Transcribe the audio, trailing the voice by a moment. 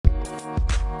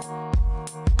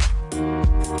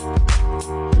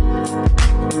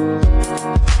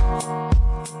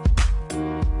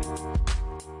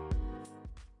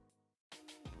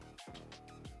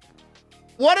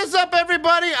What is up,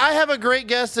 everybody? I have a great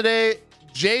guest today,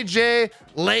 JJ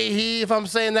Lahey, if I'm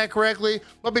saying that correctly.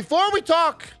 But before we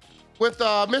talk with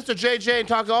Mr. JJ and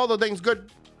talk all the things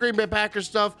good Green Bay Packers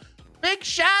stuff, big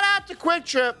shout out to Quick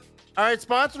Trip. All right,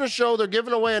 sponsoring the show. They're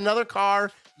giving away another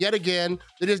car yet again.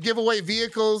 They just give away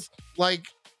vehicles like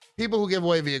people who give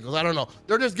away vehicles. I don't know.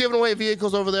 They're just giving away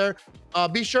vehicles over there.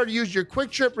 Be sure to use your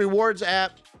Quick Trip Rewards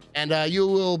app, and you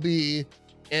will be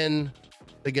in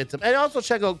to get some. And also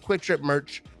check out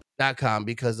quicktripmerch.com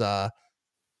because I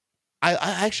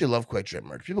actually love Quick Trip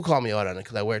merch. People call me out on it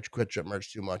because I wear Quick Trip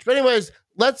merch too much. But anyways,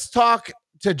 let's talk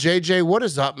to JJ. What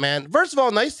is up, man? First of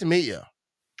all, nice to meet you.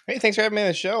 Hey, thanks for having me on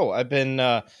the show. I've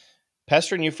been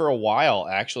pestering you for a while,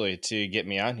 actually, to get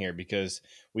me on here because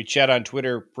we chat on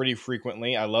Twitter pretty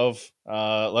frequently. I love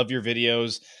your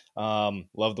videos.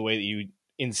 Love the way that you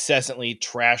incessantly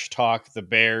trash talk the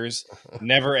Bears.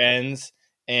 Never ends.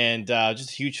 And just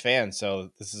a huge fan.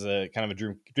 So this is a kind of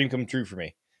a dream come true for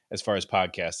me as far as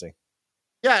podcasting.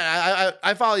 Yeah,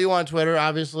 I follow you on Twitter,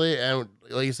 obviously, and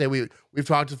like you say, we've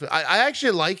talked to. I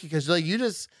actually like it because like you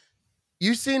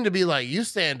seem to be like you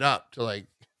stand up to like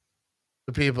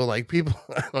the people, like people.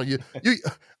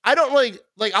 I don't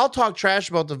like I'll talk trash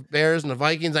about the Bears and the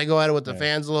Vikings. I go at it with the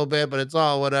fans a little bit, but it's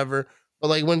all whatever. But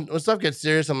like when stuff gets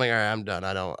serious, I'm like, all right, I'm done.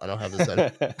 I don't have this.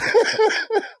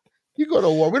 You go to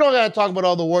war. We don't got to talk about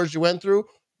all the wars you went through,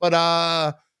 but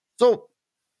so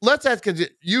let's ask because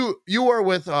you were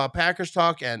with Packers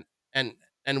Talk and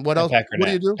what else? Packernet. What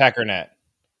do you do? Packernet.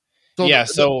 So yeah,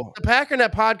 the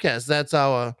Packernet podcast. That's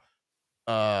our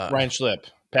Ryan Schlip,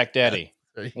 Pack Daddy,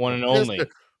 one and only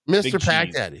Mr.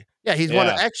 Pack Daddy. Yeah, he's one.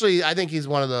 Actually, I think he's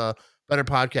one of the better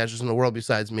podcasters in the world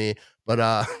besides me.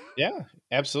 But yeah.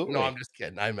 Absolutely. No, I'm just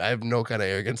kidding. I have no kind of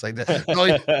arrogance like that.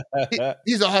 No,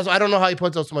 he's a hustle. I don't know how he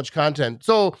puts out so much content.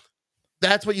 So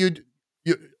that's what you're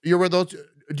with those.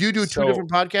 Do you do two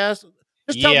different podcasts?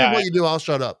 Just tell me what you do. I'll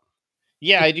shut up.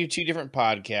 Yeah, I do two different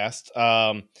podcasts.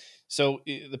 So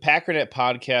the Packernet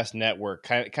Podcast Network,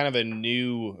 kind of a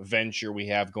new venture we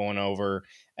have going over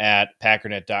at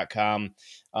packernet.com.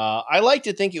 I like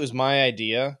to think it was my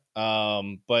idea,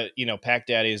 but Pack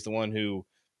Daddy is the one who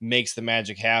makes the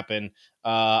magic happen.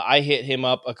 I hit him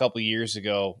up a couple years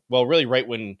ago. Well, really right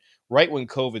when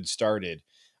COVID started,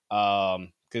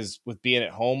 because with being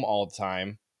at home all the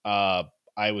time,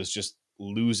 I was just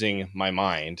losing my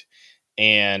mind.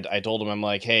 And I told him, I'm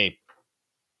like, hey,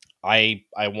 I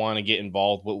want to get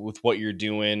involved with what you're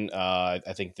doing. I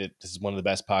think that this is one of the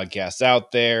best podcasts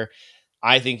out there.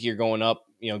 I think you're going up,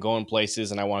 going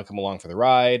places, and I want to come along for the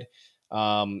ride.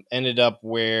 Ended up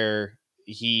where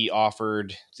he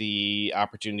offered the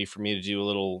opportunity for me to do a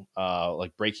little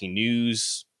like breaking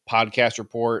news podcast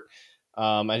report.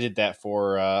 I did that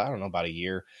for, I don't know, about a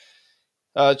year.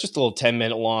 Just a little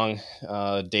 10-minute long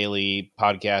daily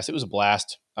podcast. It was a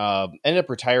blast. Ended up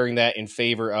retiring that in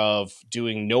favor of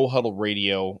doing No Huddle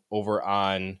Radio over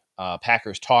on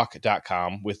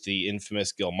PackersTalk.com with the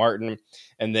infamous Gil Martin.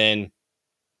 And then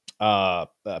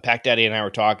Pack Daddy and I were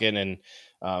talking, and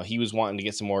he was wanting to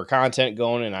get some more content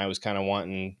going, and I was kind of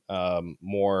wanting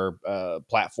more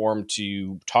platform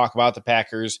to talk about the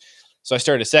Packers. So I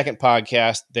started a second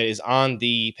podcast that is on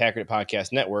the Packernet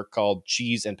Podcast Network called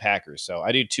Cheese and Packers. So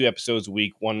I do 2 episodes a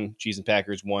week, one Cheese and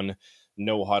Packers, one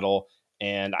No Huddle,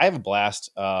 and I have a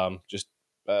blast. Just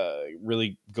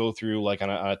really go through like on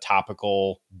a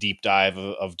topical deep dive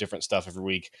of different stuff every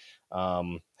week.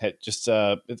 It's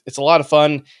a lot of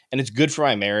fun, and it's good for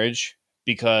my marriage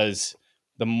because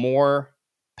the more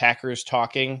Packers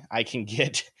talking I can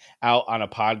get out on a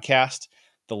podcast,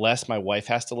 the less my wife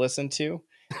has to listen to.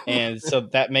 And so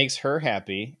that makes her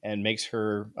happy and makes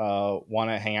her want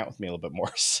to hang out with me a little bit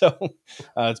more. So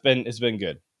it's been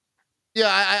good. Yeah,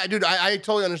 I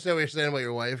totally understand what you're saying about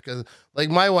your wife because like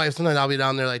my wife, sometimes I'll be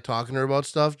down there like talking to her about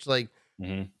stuff. It's like,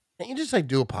 can't you just like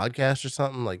do a podcast or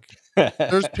something? Like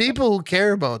there's people who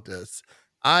care about this.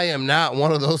 I am not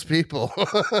one of those people.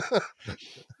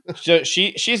 So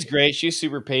she's great. She's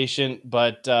super patient,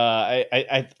 but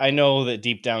I know that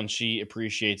deep down she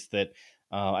appreciates that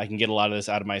I can get a lot of this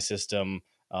out of my system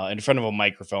in front of a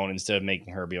microphone instead of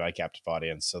making her be my captive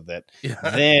audience, so that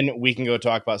then we can go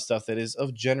talk about stuff that is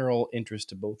of general interest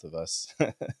to both of us.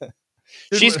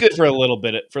 She's good for a little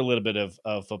bit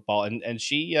of football, and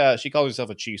she calls herself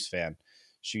a Chiefs fan.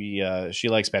 She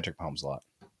likes Patrick Mahomes a lot.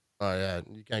 Oh yeah,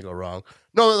 you can't go wrong.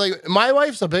 No, like my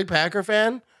wife's a big Packer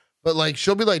fan, but like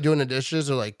she'll be like doing the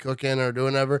dishes or like cooking or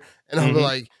doing whatever, and I'll be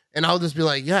like, and I'll just be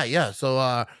like, yeah. So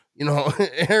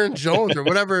Aaron Jones or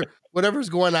whatever whatever's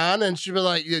going on, and she'll be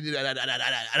like,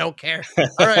 I don't care. All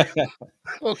right.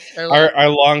 Okay, our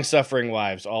long suffering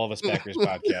wives, all of us Packers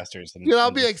podcasters, and, I'll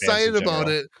and be just fans in excited about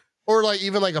general. it. Or like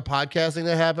even like a podcasting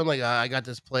that happened, like I got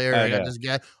this player, I I got know. this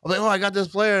guy. I'm like, oh, I got this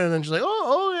player, and then she's like,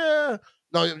 oh yeah.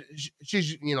 No,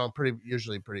 she's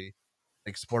usually pretty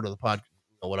like supportive of the pod,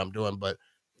 what I'm doing, but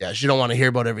yeah, she don't want to hear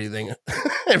about everything,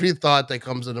 every thought that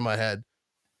comes into my head.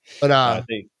 But I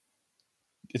think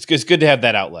it's good to have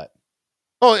that outlet.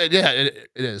 oh yeah, it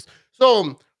is.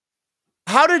 So,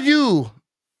 how did you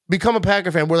become a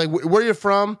Packer fan? Where you're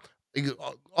from? Like,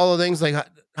 all the things like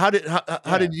how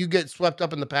Yeah. did you get swept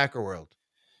up in the Packer world?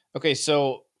 Okay,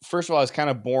 so first of all, I was kind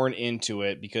of born into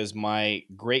it because my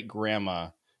great grandma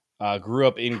grew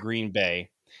up in Green Bay,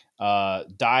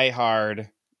 diehard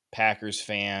Packers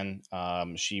fan.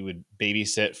 She would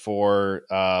babysit for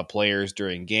players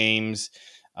during games.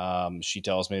 She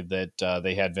tells me that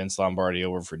they had Vince Lombardi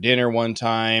over for dinner one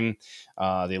time.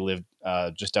 They lived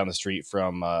just down the street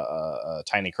from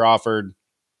Tiny Crawford.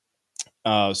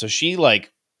 So she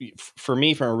for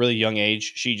me from a really young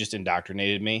age, she just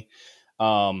indoctrinated me.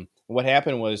 What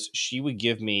happened was she would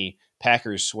give me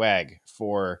Packers swag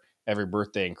for every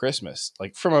birthday and Christmas,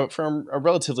 like from a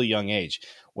relatively young age.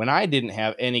 When I didn't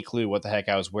have any clue what the heck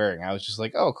I was wearing, I was just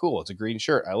like, "Oh, cool! It's a green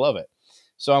shirt. I love it."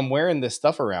 So I'm wearing this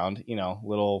stuff around,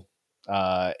 little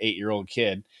 8-year-old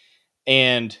kid,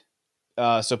 and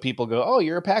so people go, "Oh,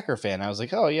 you're a Packer fan." I was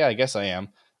like, "Oh yeah, I guess I am."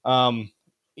 Um,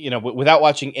 without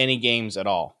watching any games at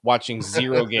all, watching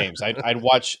zero games. I'd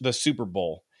watch the Super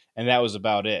Bowl, and that was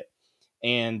about it.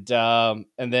 And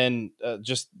then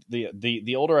just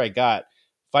the older I got,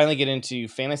 finally get into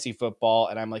fantasy football,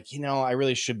 and I'm like, I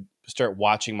really should start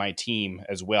watching my team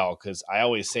as well, because I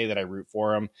always say that I root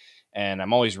for them, and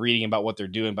I'm always reading about what they're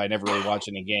doing, but I never really watch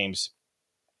any games.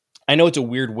 I know it's a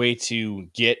weird way to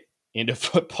get into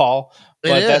football, It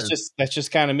but is. that's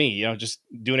just kind of me, just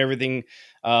doing everything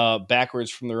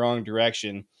backwards from the wrong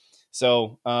direction.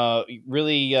 So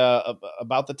really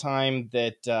about the time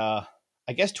that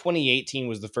I guess 2018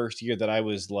 was the first year that I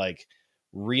was like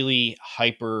really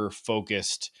hyper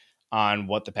focused on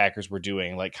what the Packers were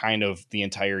doing, like kind of the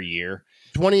entire year.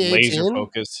 Laser 2018.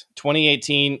 focus.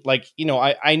 2018,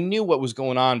 I knew what was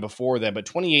going on before that, but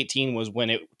 2018 was when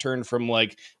it turned from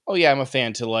like, oh yeah, I'm a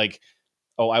fan, to like,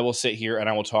 oh, I will sit here and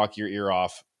I will talk your ear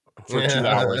off for 2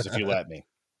 hours if you let me.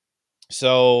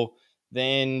 So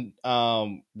then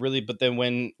really, but then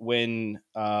when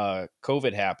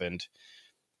COVID happened,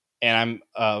 and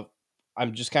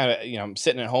I'm just kind of, I'm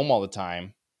sitting at home all the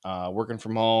time, working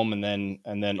from home, and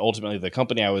then ultimately the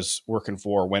company I was working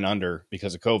for went under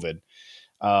because of COVID.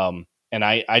 And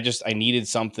I needed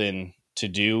something to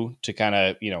do to kind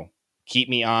of, keep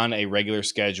me on a regular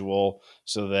schedule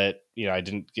so that, I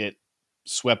didn't get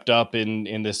swept up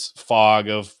in this fog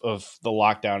of the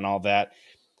lockdown and all that.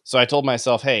 So I told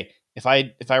myself, hey, if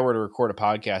I were to record a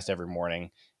podcast every morning,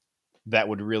 that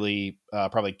would really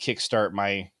probably kickstart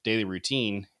my daily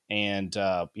routine and,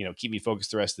 keep me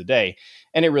focused the rest of the day.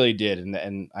 And it really did.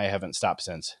 And I haven't stopped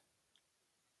since.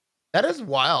 That is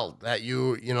wild that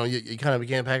you kind of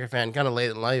became a Packer fan kind of late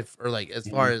in life, or like as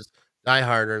far Mhm. as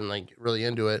diehard and like really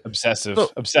into it. Obsessive. So,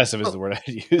 Obsessive is so, the word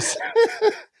I'd use.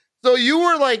 so you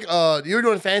were like, you were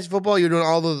doing fantasy football, you were doing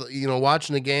all the,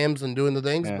 watching the games and doing the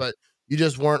things, Yeah. but you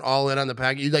just weren't all in on the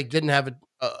Packer. You like didn't have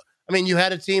I mean, you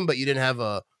had a team, but you didn't have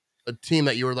a team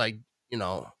that you were like,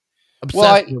 Well,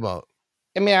 obsessed about.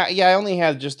 I only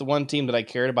had just the one team that I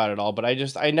cared about at all, but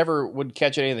I never would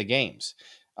catch any of the games.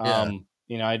 Yeah.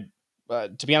 I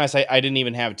to be honest, I didn't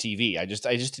even have TV. I just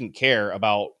didn't care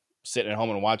about sitting at home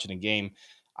and watching a game.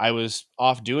 I was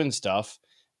off doing stuff,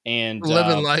 and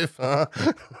Living life, huh?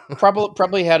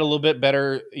 probably had a little bit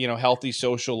better, healthy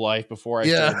social life before I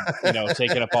Yeah. started,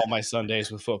 taking up all my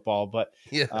Sundays with football.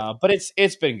 Yeah. But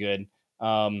it's been good.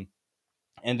 And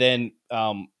then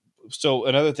so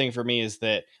another thing for me is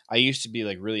that I used to be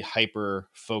like really hyper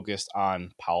focused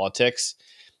on politics,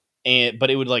 but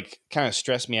it would like kind of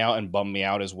stress me out and bum me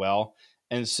out as well.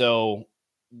 And so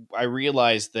I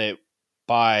realized that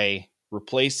by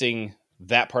replacing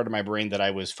that part of my brain that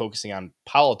I was focusing on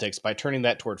politics, by turning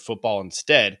that toward football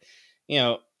instead,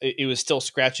 it was still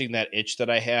scratching that itch that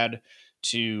I had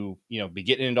to, be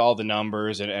getting into all the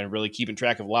numbers and really keeping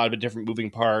track of a lot of different moving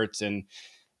parts and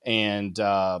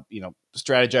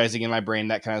strategizing in my brain,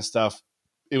 that kind of stuff.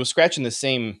 It was scratching the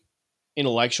same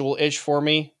intellectual itch for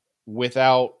me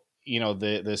without,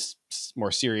 this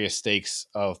more serious stakes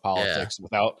of Yeah. politics,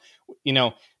 without, you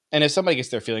know and if somebody gets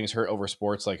their feelings hurt over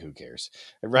sports, like, who cares,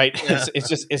 right? Yeah.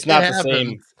 It's It not the happens.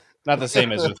 same, not the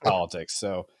same as with politics.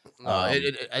 So No, I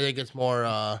think it's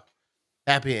more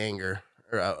happy anger.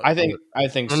 Or, I think I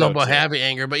don't know so about too. happy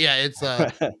anger, but yeah, it's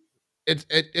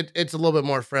it's a little bit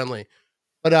more friendly.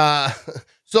 But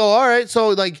so all right, so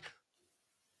like,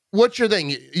 what's your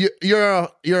thing? You're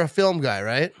a film guy,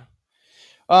 right?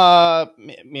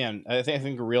 Man, I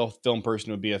think a real film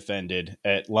person would be offended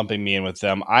at lumping me in with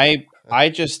them. I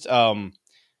just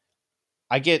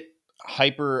I get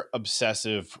hyper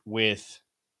obsessive with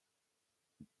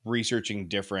researching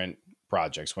different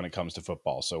projects when it comes to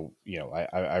football. So,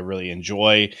 I really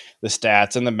enjoy the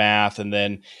stats and the math. And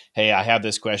then, hey, I have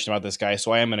this question about this guy.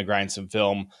 So I am going to grind some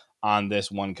film on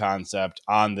this one concept,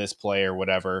 on this player,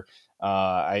 whatever.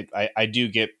 I do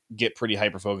get pretty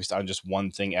hyper focused on just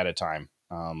one thing at a time.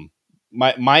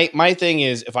 My thing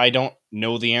is, if I don't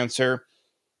know the answer,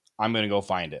 I'm going to go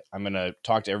find it. I'm going to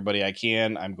talk to everybody I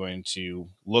can. I'm going to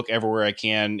look everywhere I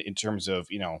can in terms of,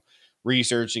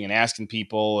 researching and asking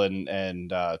people and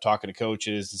talking to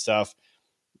coaches and stuff.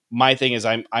 My thing is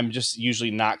I'm just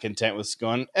usually not content with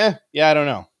going, yeah, I don't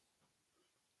know.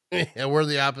 Yeah, we're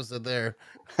the opposite there.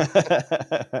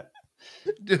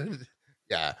 Dude,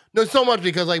 yeah. No, so much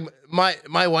because like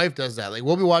my wife does that. Like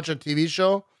we'll be watching a TV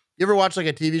show. You ever watch like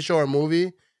a TV show or a movie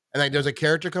and like there's a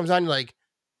character comes on, you're like,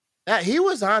 that he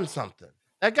was on something.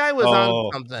 That guy was on Oh,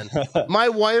 something. My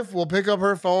wife will pick up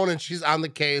her phone and she's on the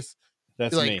case.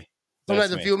 that's Like me.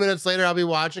 sometimes That's a me. few minutes later I'll be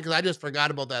watching because I just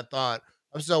forgot about that thought.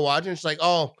 I'm still watching. She's like,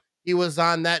 oh, he was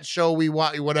on that show we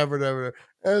watch, whatever.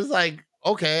 And it's like,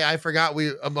 okay, I forgot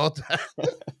about that.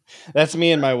 That's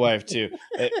me and my wife too.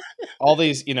 All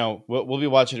these, we'll be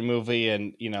watching a movie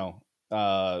and,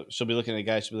 she'll be looking at a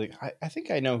guy. She'll be like, I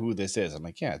think I know who this is. I'm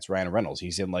like, yeah, it's Ryan Reynolds.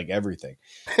 He's in like everything.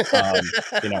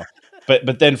 You know,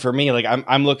 but then for me, like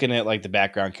I'm looking at like the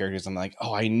background characters. I'm like,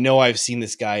 oh, I know I've seen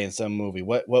this guy in some movie.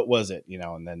 What was it?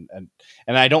 And then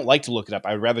and I don't like to look it up.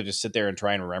 I'd rather just sit there and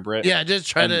try and remember it. Yeah, just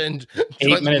try And to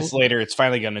enjoy 8 minutes later, it's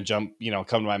finally going to jump,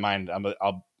 come to my mind.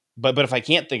 But if I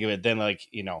can't think of it, then like,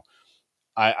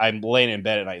 I'm laying in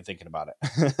bed at night thinking about it.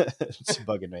 It's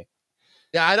bugging me.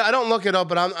 Yeah, I don't look it up,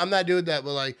 but I'm that dude that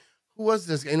will like, who was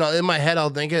this? In my head, I'll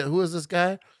think it. Who is this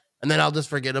guy? And then I'll just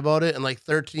forget about it. And like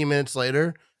 13 minutes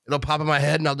later, it'll pop in my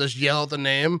head, and I'll just yell out the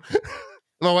name.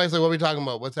 My wife's like, "What are we talking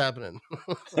about? What's happening?"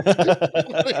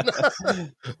 But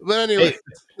anyway,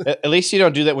 hey, at least you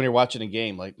don't do that when you're watching a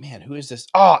game. Like, man, who is this?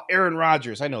 Oh, Aaron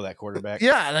Rodgers. I know that quarterback.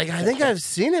 yeah, like I think I've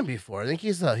seen him before. I think he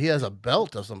has a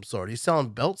belt of some sort. He's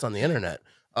selling belts on the internet.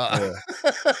 Yeah.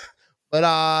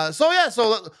 But so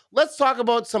let's talk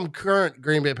about some current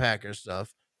Green Bay Packers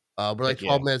stuff. We're like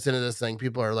 12 minutes into this thing.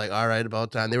 People are like, all right,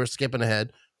 about time. They were skipping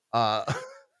ahead. Enough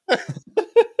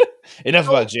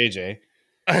about JJ.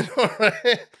 I know,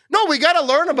 right? No, we got to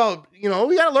learn about, we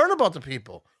got to learn about the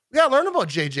people. We got to learn about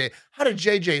JJ. How did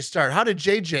JJ start? How did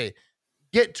JJ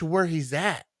get to where he's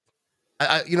at?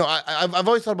 I've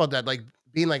always thought about that, like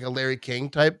being like a Larry King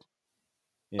type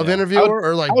of interviewer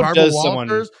or like Barbara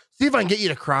Walters. See if I can get you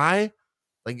to cry.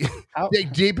 Like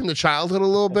dig deep in the childhood a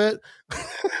little bit.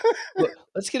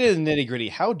 Let's get into the nitty gritty.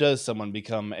 How does someone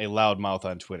become a loudmouth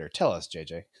on Twitter? Tell us,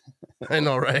 JJ. I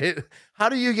know, right? How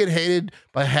do you get hated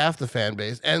by half the fan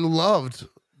base and loved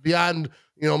beyond,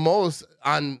 most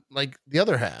on like the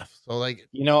other half? So like,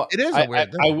 it is a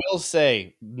weird thing. I will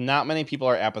say not many people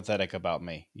are apathetic about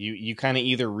me. You kind of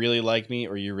either really like me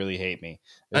or you really hate me.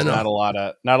 There's not a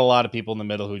lot of people in the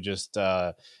middle who just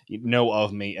know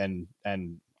of me and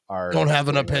don't have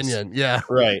an opinion. Yeah.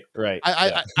 Right.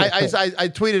 I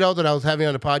tweeted out that I was having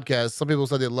on a podcast. Some people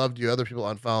said they loved you. Other people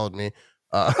unfollowed me.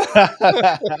 I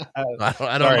don't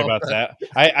Sorry about that.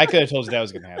 I could have told you that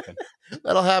was going to happen.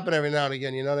 That'll happen every now and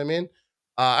again. You know what I mean?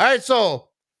 All right. So,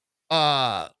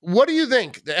 what do you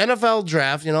think? The NFL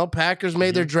draft, Packers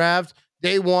made their draft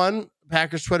day one.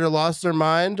 Packers Twitter lost their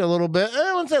mind a little bit.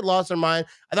 I wouldn't say lost their mind.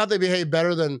 I thought they behaved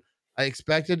better than I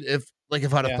expected. If I'd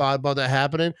have thought about that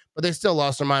happening, but they still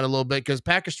lost their mind a little bit because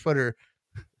Packers Twitter,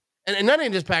 and not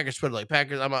even just Packers Twitter, like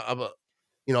Packers, I'm a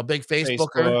big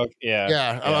Facebooker.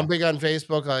 Yeah. I'm big on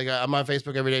Facebook. Like I'm on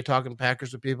Facebook every day talking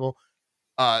Packers with people.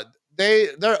 They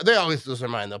always lose their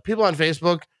mind though. People on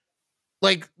Facebook,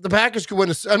 like the Packers could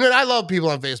win. I love people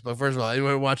on Facebook. First of all,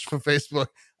 anyone watch from Facebook,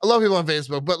 I love people on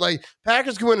Facebook. But like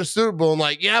Packers could win a Super Bowl, and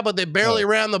like but they barely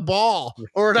ran the ball,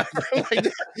 or like,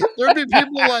 there'd be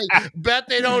people like bet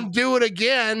they don't do it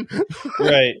again.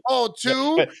 Right?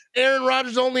 Two. Aaron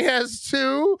Rodgers only has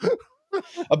 2.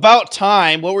 About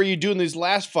time. What were you doing these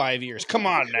last 5 years? Come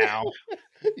on now.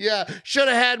 Yeah, should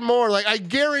have had more. Like I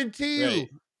guarantee you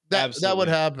that would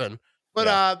happen.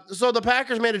 But so the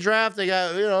Packers made a draft. They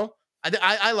got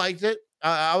I liked it.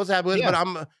 I was happy with it, but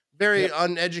I'm very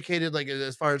uneducated, like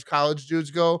as far as college dudes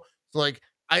go. So like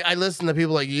I listen to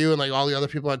people like you and like all the other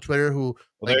people on Twitter who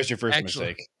Well, like there's your first actually.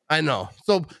 mistake. I know.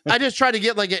 So I just try to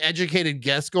get like an educated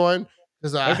guess going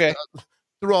because Okay.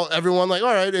 through all everyone like,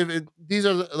 all right, if these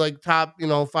are like top,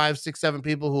 5, 6, 7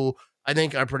 people who I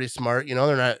think are pretty smart.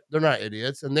 They're not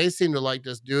idiots, and they seem to like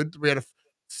this dude. 3 out of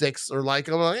 6 are like,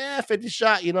 I'm like, 50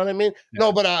 shot. You know what I mean? Yeah.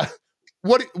 No, but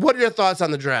what are your thoughts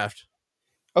on the draft?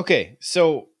 Okay,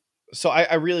 so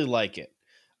I really like it.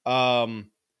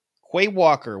 Quay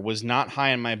Walker was not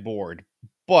high on my board,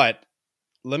 but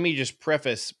let me just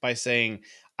preface by saying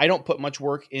I don't put much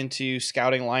work into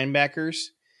scouting linebackers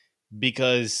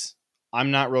because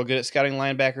I'm not real good at scouting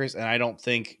linebackers, and I don't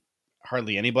think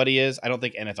hardly anybody is. I don't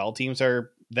think NFL teams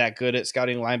are that good at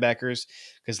scouting linebackers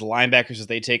because the linebackers that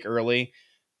they take early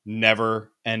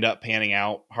never end up panning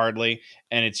out hardly,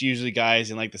 and it's usually guys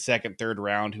in like the second, third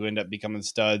round who end up becoming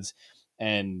studs.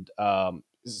 And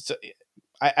so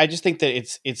I just think that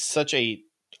it's such a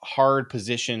hard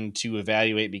position to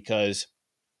evaluate because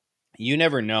you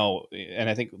never know, and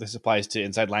I think this applies to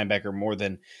inside linebacker more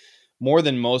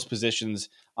than most positions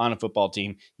on a football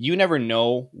team. You never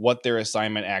know what their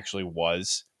assignment actually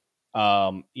was.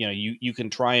 You can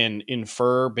try and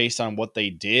infer based on what they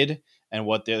did and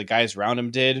what the guys around them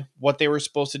did, what they were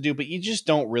supposed to do, but you just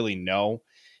don't really know.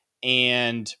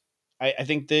 And I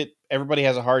think that everybody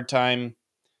has a hard time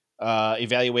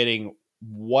evaluating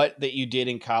what that you did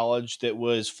in college that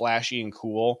was flashy and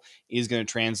cool is going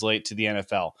to translate to the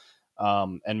NFL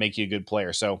and make you a good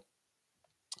player.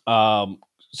 Um,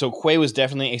 so Quay was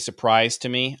definitely a surprise to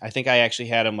me. I think I actually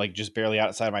had him like just barely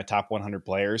outside my top 100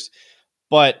 players.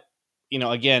 But,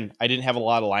 again, I didn't have a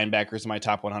lot of linebackers in my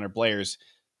top 100 players,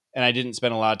 and I didn't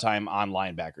spend a lot of time on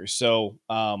linebackers. So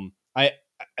I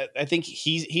think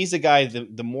he's a guy,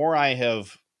 the more I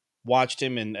have watched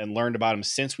him and learned about him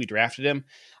since we drafted him,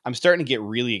 I'm starting to get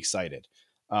really excited,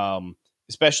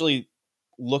 especially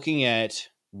looking at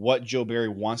what Joe Barry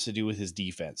wants to do with his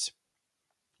defense,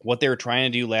 what they were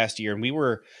trying to do last year. And we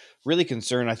were really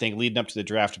concerned, I think, leading up to the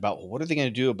draft about what are they going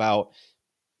to do about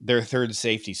their third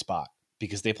safety spot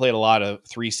because they played a lot of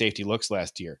 3 safety looks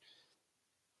last year.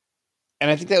 And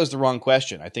I think that was the wrong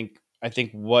question. I think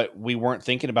what we weren't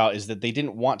thinking about is that they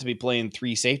didn't want to be playing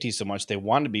 3 safeties so much. They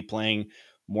wanted to be playing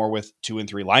more with 2 and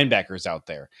 3 linebackers out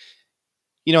there.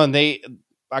 And they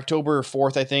October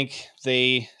 4th, I think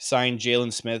they signed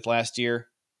Jalen Smith last year.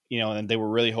 And they were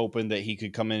really hoping that he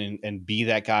could come in and be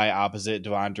that guy opposite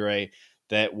Devondre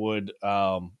that would,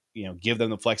 give them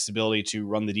the flexibility to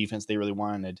run the defense they really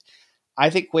wanted. I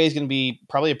think Quay is going to be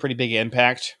probably a pretty big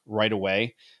impact right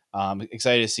away.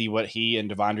 Excited to see what he and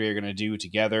Devondre are going to do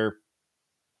together.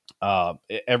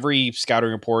 Every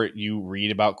scouting report you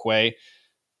read about Quay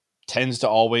tends to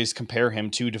always compare him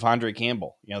to Devondre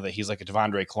Campbell, that he's like a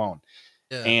Devondre clone.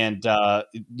 Yeah.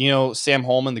 And, Sam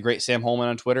Holman, the great Sam Holman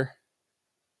on Twitter.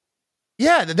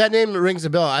 Yeah, that name rings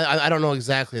a bell. I don't know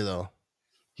exactly though.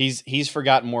 He's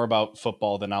forgotten more about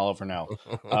football than I'll ever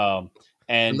know.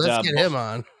 And let's get him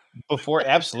on.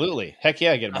 Absolutely. Heck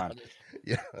yeah, get him on.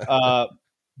 Yeah.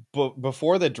 But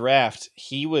before the draft,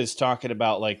 he was talking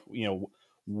about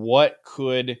what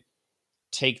could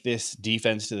take this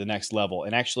defense to the next level.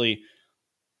 And actually,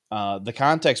 the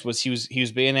context was he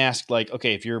was being asked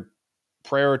okay, if you're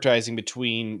prioritizing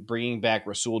between bringing back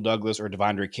Rasul Douglas or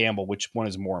Devondre Campbell, which one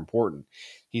is more important?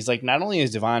 He's like, not only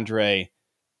is Devondre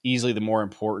easily the more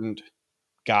important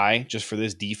guy just for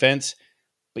this defense,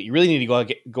 but you really need to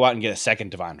go out and get a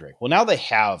second Devondre. Well, now they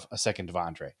have a second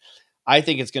Devondre. I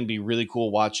think it's going to be really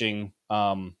cool watching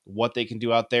what they can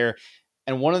do out there.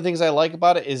 And one of the things I like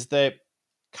about it is that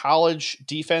college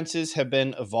defenses have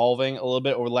been evolving a little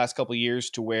bit over the last couple of years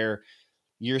to where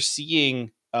you're seeing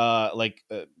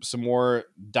some more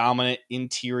dominant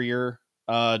interior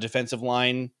defensive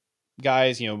line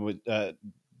guys, with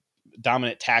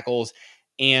dominant tackles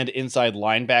and inside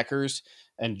linebackers.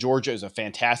 And Georgia is a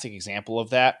fantastic example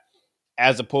of that,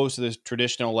 as opposed to this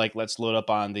traditional, let's load up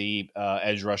on the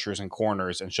edge rushers and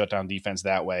corners and shut down defense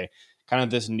that way. Kind of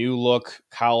this new look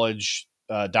college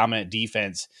dominant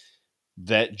defense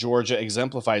that Georgia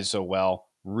exemplifies so well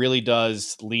really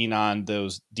does lean on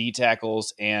those D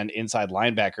tackles and inside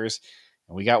linebackers.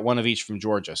 And we got one of each from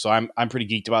Georgia. So I'm pretty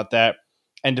geeked about that.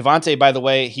 And Devontae, by the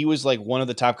way, he was one of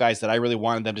the top guys that I really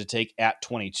wanted them to take at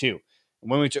 22.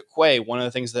 And when we took Quay, one of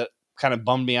the things that kind of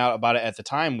bummed me out about it at the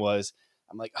time was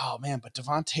I'm like, oh man, but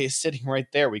Devontae is sitting right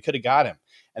there. We could have got him.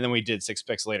 And then we did 6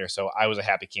 picks later. So I was a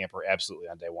happy camper absolutely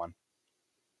on day one.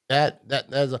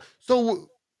 So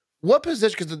what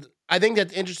position? Because I think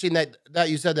that's interesting that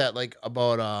you said that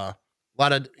about a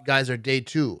lot of guys are day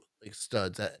 2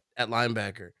 studs at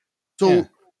linebacker. So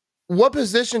what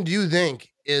position do you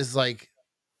think is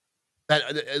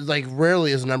that like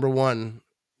rarely is a number 1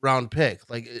 round pick.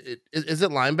 Like, is it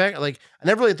linebacker? Like, I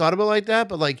never really thought about it like that,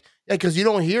 but like, yeah, because you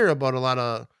don't hear about a lot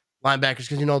of linebackers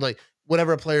because like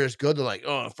whenever a player is good, they're like,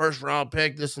 oh, first round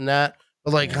pick, this and that.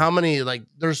 But like, Yeah. how many like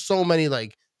there's so many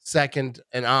like second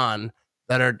and on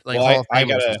that are like Well, Hall of I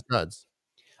Famers and gotta studs.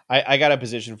 I got a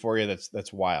position for you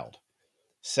that's wild.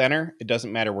 Center, it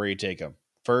doesn't matter where you take them.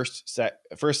 First,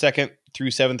 second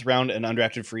through seventh round and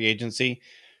undrafted free agency,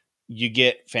 you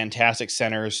get fantastic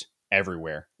centers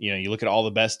everywhere. You look at all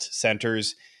the best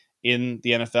centers in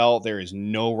the NFL, there is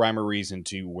no rhyme or reason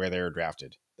to where they're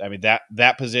drafted. I mean,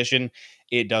 that position,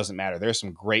 it doesn't matter. There's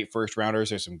some great first rounders,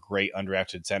 there's some great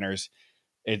undrafted centers.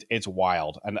 It's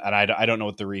wild. And I don't know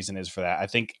what the reason is for that. I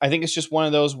think it's just one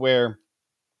of those where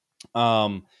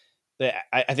um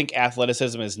I think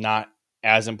athleticism is not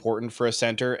as important for a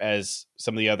center as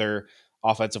some of the other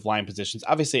offensive line positions.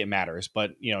 Obviously, it matters,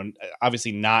 but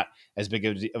obviously not as big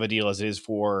of a deal as it is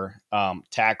for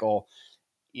tackle.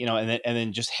 And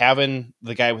then just having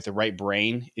the guy with the right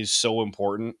brain is so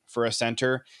important for a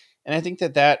center. And I think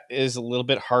that is a little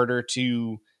bit harder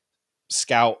to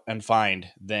scout and find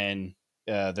than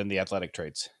the athletic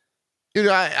traits. Dude,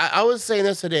 I was saying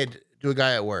this today to a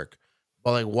guy at work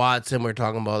about like Watson. We are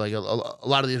talking about like a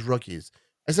lot of these rookies.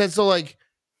 I said, so like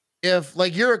if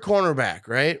like you're a cornerback,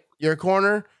 right? You're a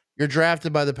corner, you're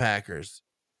drafted by the Packers,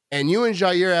 and you and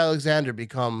Jair Alexander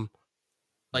become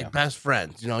Yeah. like best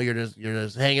friends. You're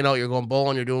just hanging out, you're going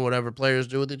bowling, you're doing whatever players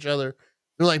do with each other.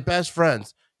 You're like best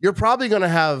friends. You're probably gonna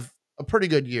have a pretty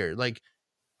good year. Like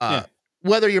uh Yeah.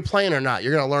 whether you're playing or not,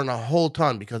 you're gonna learn a whole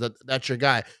ton because that's your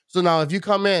guy. So now if you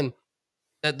come in,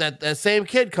 that same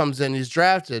kid comes in, he's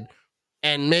drafted,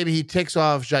 and maybe he ticks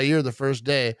off Jair the first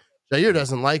day. Jair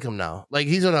doesn't like him now. Like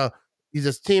he's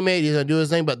his teammate, he's gonna do his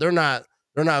thing, but they're not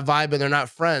vibing, they're not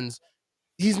friends.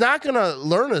 He's not gonna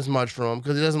learn as much from him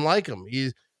because he doesn't like him.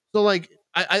 He's so like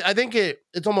I think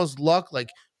it's almost luck, like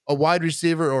a wide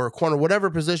receiver or a corner,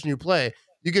 whatever position you play,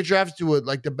 you get drafted to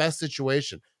like the best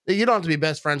situation. You don't have to be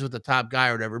best friends with the top guy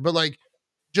or whatever, but like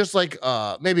just like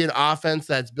maybe an offense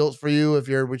that's built for you if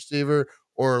you're a receiver,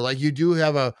 or like you do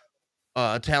have a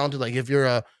talented, like if you're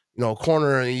a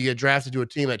corner and you get drafted to a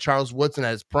team at Charles Woodson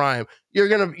at his prime, you're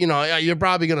gonna you're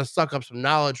probably gonna suck up some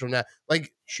knowledge from that.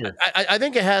 Like Sure. I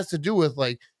think it has to do with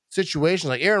like situations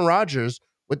like Aaron Rodgers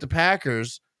with the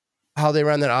Packers, how they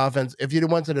ran that offense. If you'd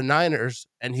have went to the Niners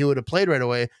and he would have played right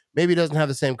away, maybe he doesn't have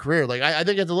the same career. Like I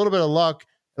think it's a little bit of luck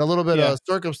and a little bit Yeah. of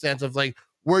circumstance of like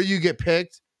where you get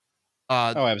picked,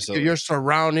 Oh, your absolutely.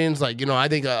 surroundings. Like I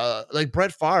think like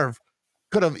Brett Favre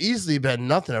could have easily been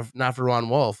nothing if not for Ron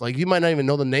Wolf. Like you might not even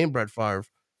know the name Brett Favre.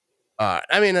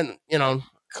 I mean, and who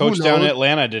Coach down in knows?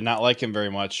 Atlanta did not like him very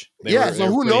much. They Yeah, were so they were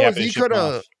who pretty knows? happy to ship him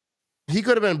off. He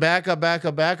could have been backup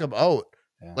out.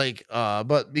 Yeah. Like,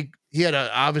 but he had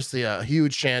obviously a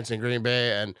huge chance in Green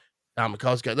Bay, and Tom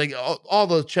Mikowski. Like all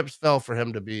those chips fell for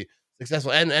him to be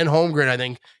successful. And Holmgren, I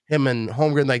think him and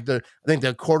Holmgren, like I think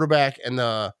the quarterback and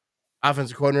the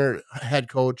offensive coordinator, head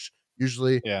coach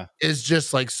usually Yeah. is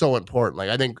just like so important. Like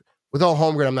I think without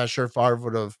Holmgren, I'm not sure Favre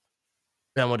would have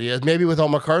been what he is. Maybe without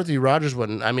McCarthy, Rodgers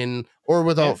wouldn't. I mean, or Yeah.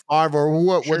 without Favre,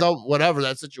 or Sure. without whatever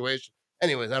that situation.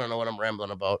 Anyways, I don't know what I'm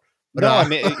rambling about, but No, I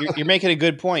mean you're making a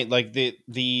good point. Like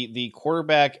the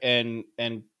quarterback and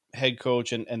head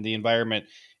coach and the environment,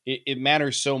 it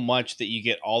matters so much that you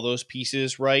get all those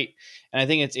pieces right. And I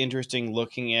think it's interesting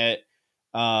looking at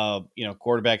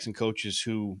quarterbacks and coaches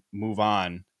who move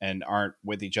on and aren't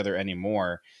with each other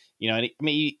anymore. And I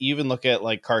mean you even look at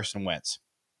like Carson Wentz.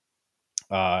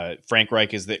 Frank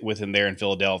Reich is with him there in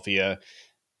Philadelphia.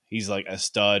 He's like a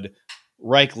stud.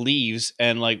 Reich leaves,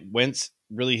 and like Wentz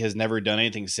really has never done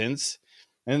anything since.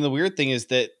 And the weird thing is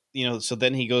that so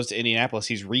then he goes to Indianapolis.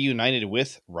 He's reunited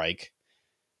with Reich,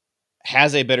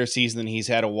 has a better season than he's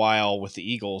had a while with the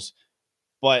Eagles,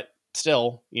 but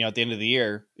still, at the end of the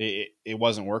year, it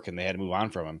wasn't working. They had to move on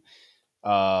from him.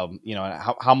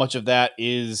 How much of that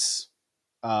is,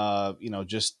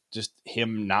 just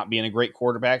him not being a great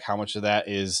quarterback? How much of that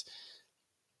is,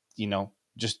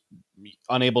 just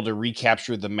unable to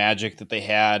recapture the magic that they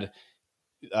had,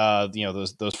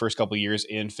 those first couple of years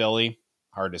in Philly?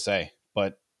 Hard to say,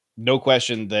 but no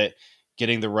question that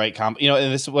getting the right and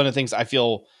this is one of the things I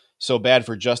feel so bad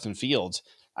for Justin Fields.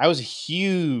 I was a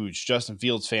huge Justin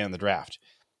Fields fan in the draft.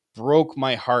 Broke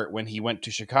my heart when he went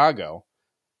to Chicago.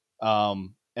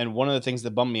 And one of the things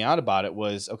that bummed me out about it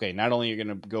was, okay, not only are you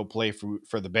going to go play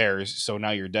for the Bears, so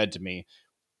now you're dead to me,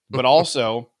 but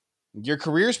also your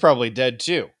career's probably dead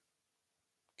too.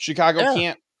 Chicago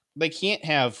yeah, can't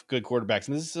have good quarterbacks.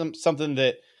 And this is something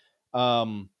that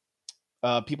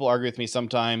people argue with me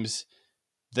sometimes.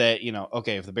 that,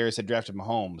 okay, if the Bears had drafted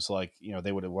Mahomes, like,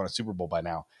 they would have won a Super Bowl by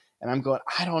now. And I'm going,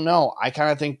 I don't know. I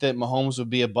kind of think that Mahomes would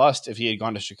be a bust if he had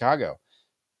gone to Chicago.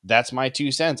 That's my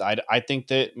 2 cents. I think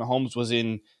that Mahomes was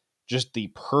in just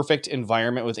the perfect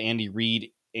environment with Andy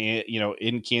Reid,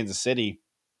 in Kansas City,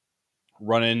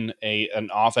 running an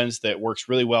offense that works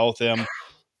really well with him,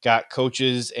 got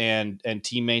coaches and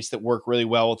teammates that work really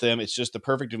well with him. It's just the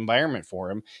perfect environment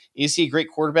for him. Is he a great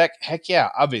quarterback? Heck yeah,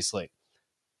 obviously.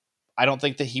 I don't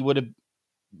think that he would have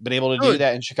been able to do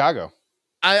that in Chicago.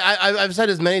 I've said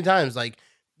this many times, like,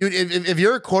 dude, if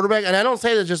you're a quarterback, and I don't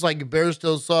say that just like Bears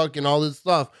still suck and all this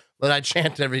stuff that I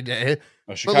chant every day.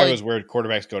 Well, Chicago's where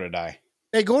quarterbacks go to die.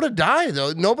 They go to die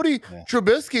though. Nobody,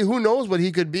 Trubisky, who knows what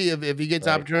he could be if he gets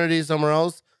opportunity somewhere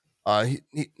else.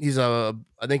 He's I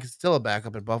think he's still a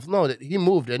backup in Buffalo. No, he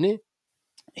moved, didn't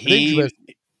he?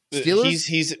 Steelers.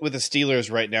 He's with the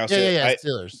Steelers right now.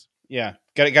 Steelers. Yeah,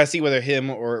 got to see whether him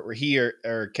or he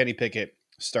or Kenny Pickett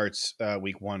starts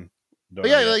week 1. But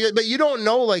but you don't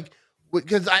know, like,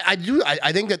 because I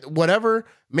think that whatever,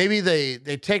 maybe they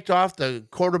ticked off the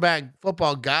quarterback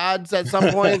football gods at some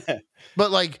point,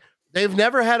 but like they've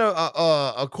never had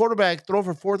a quarterback throw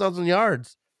for 4,000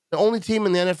 yards. The only team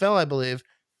in the NFL, I believe,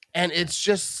 and it's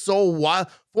just so wild.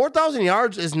 4,000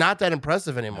 yards is not that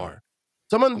impressive anymore.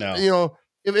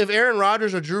 If Aaron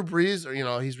Rodgers or Drew Brees,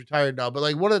 or he's retired now, but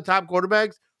like one of the top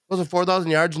quarterbacks goes for 4,000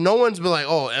 yards, no one's been like,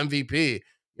 oh, MVP. You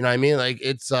know what I mean? Like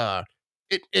it's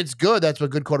good. That's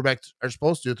what good quarterbacks are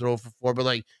supposed to throw for 4, but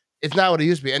like it's not what it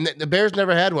used to be. And the Bears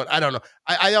never had one. I don't know.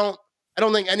 I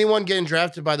don't think anyone getting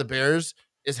drafted by the Bears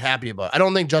is happy about it. I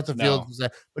don't think Justin Fields was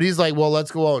that, but he's like, well, let's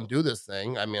go out and do this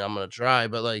thing. I mean, I'm gonna try,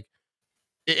 but like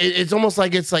it's almost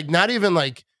like it's like not even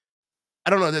like, I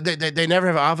don't know. They never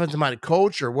have an offensive minded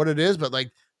coach or what it is, but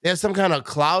like they have some kind of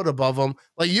cloud above them.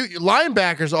 Like you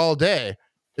linebackers all day.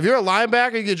 If you're a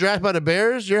linebacker, you get drafted by the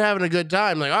Bears, you're having a good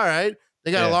time. Like, all right,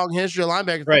 they got a long history of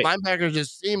linebackers. Right. Linebackers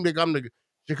just seem to come to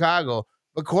Chicago,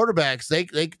 but quarterbacks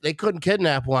they couldn't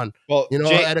kidnap one. Well,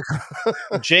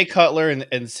 Jay Cutler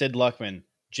and Sid Luckman.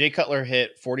 Jay Cutler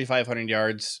hit 4,500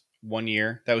 yards one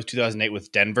year. That was 2008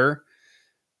 with Denver.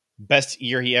 Best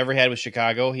year he ever had with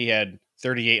Chicago. He had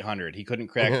 3,800. He couldn't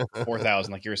crack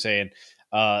 4,000, like you were saying.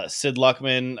 Sid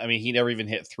Luckman, I mean, he never even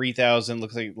hit 3,000.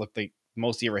 Looked like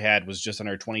most he ever had was just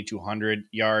under 2,200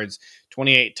 yards.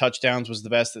 28 touchdowns was the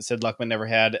best that Sid Luckman never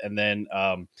had. And then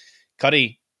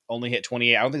Cuddy only hit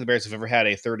 28. I don't think the Bears have ever had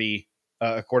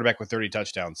a quarterback with 30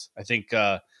 touchdowns. I think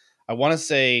I want to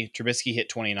say Trubisky hit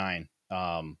 29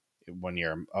 1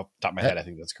 year. Off the top of my head, I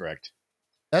think that's correct.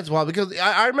 That's wild, because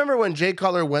I remember when Jay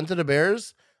Cutler went to the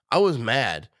Bears, I was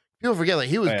mad. People forget, like,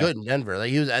 he was good in Denver. Like,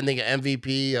 he was, I think, an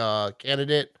MVP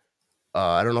candidate.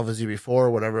 I don't know if it was year before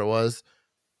or whatever it was.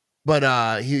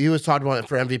 But he was talking about it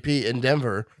for MVP in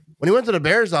Denver. When he went to the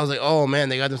Bears, I was like, oh, man,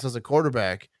 they got themselves a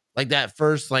quarterback. Like, that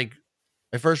first, like,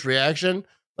 my first reaction,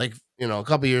 like, a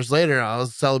couple years later, I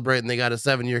was celebrating they got a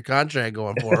 7-year contract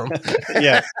going for him.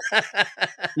 Yeah.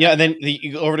 Yeah, and then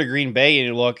you go over to Green Bay and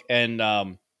you look, and,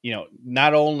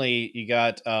 not only you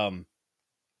got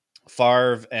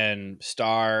Favre and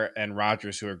Starr and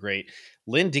Rodgers, who are great.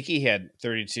 Lynn Dickey had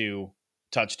 32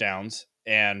 touchdowns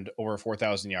and over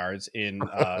 4,000 yards in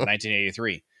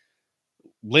 1983.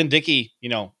 Lynn Dickey,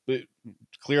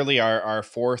 clearly our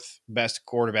fourth best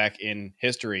quarterback in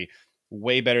history,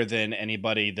 way better than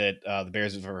anybody that the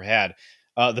Bears have ever had.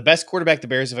 The best quarterback the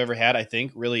Bears have ever had, I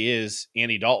think, really is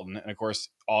Andy Dalton. And of course,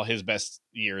 all his best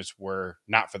years were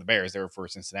not for the Bears. They were for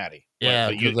Cincinnati. Yeah.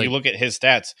 But you look at his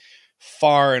stats,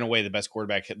 far and away the best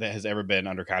quarterback that has ever been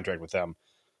under contract with them.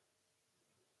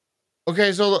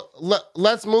 Okay, so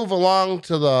let's move along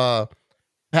to the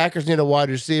Packers need a wide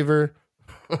receiver.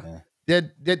 Yeah.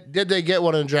 Did they get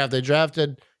one in the draft? They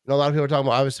drafted, a lot of people are talking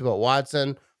obviously about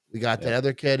Watson. We got that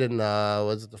other kid in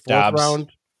was it the 4th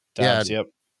round? Dobbs, yep.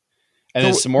 And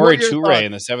then Samori Toure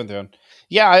in the 7th round.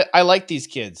 Yeah, I like these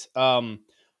kids.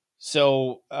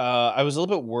 So I was a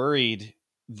little bit worried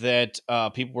that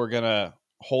people were gonna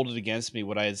hold it against me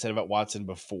what I had said about Watson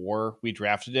before we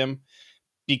drafted him,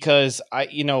 because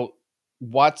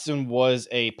Watson was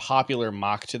a popular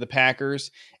mock to the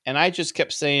Packers, and I just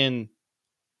kept saying,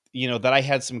 that I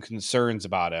had some concerns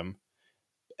about him.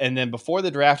 And then before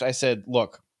the draft, I said,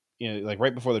 look, like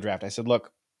right before the draft, I said,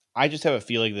 look, I just have a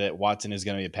feeling that Watson is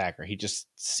going to be a Packer. He just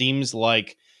seems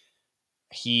like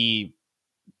he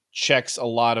checks a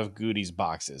lot of Goody's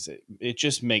boxes. It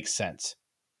just makes sense.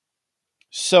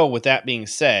 So with that being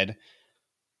said,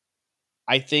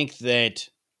 I think that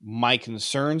my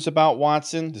concerns about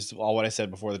Watson, this is all what I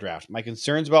said before the draft. My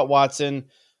concerns about Watson,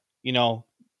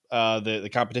 the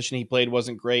competition he played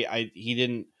wasn't great. He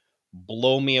didn't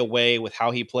blow me away with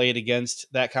how he played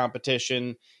against that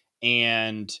competition.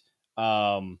 And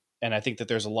I think that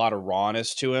there's a lot of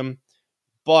rawness to him.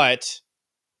 But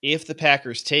if the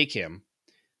Packers take him,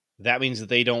 that means that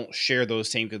they don't share those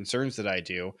same concerns that I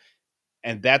do.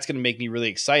 And that's going to make me really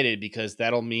excited, because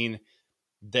that'll mean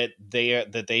that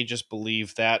they just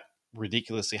believe that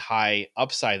ridiculously high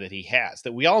upside that he has,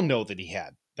 that we all know that he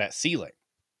had, that ceiling.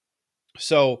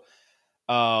 So,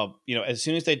 as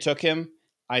soon as they took him,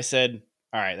 I said,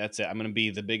 all right, that's it. I'm going to be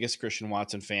the biggest Christian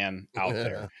Watson fan out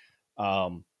there.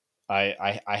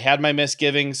 I had my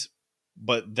misgivings,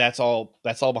 but that's all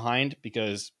behind,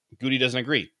 because Goody doesn't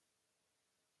agree,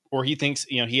 or he thinks,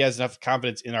 he has enough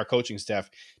confidence in our coaching staff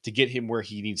to get him where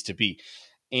he needs to be.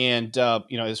 And,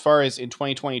 as far as in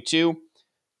 2022,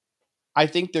 I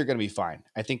think they're going to be fine.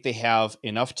 I think they have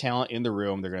enough talent in the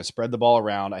room. They're going to spread the ball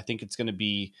around. I think it's going to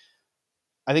be,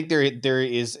 I think there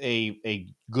is a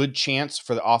good chance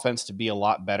for the offense to be a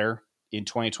lot better in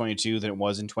 2022 than it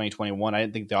was in 2021. I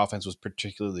didn't think the offense was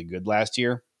particularly good last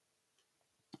year.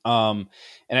 And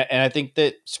I think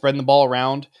that spreading the ball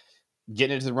around,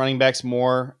 getting into the running backs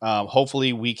more.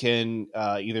 Hopefully we can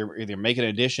either make an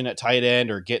addition at tight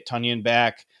end or get Tunyon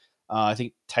back. I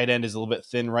think tight end is a little bit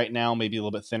thin right now, maybe a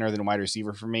little bit thinner than wide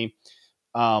receiver for me.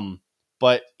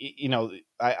 But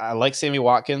I like Sammy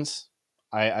Watkins.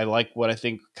 I like what I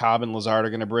think Cobb and Lazard are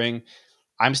going to bring.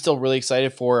 I'm still really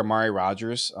excited for Amari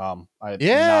Rodgers. I'm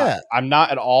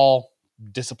not at all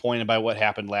disappointed by what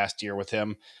happened last year with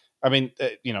him. I mean,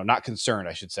 not concerned,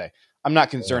 I should say. I'm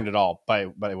not concerned at all by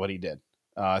what he did.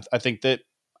 I think that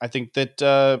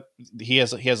he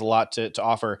has a lot to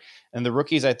offer, and the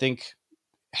rookies, I think,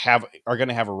 are going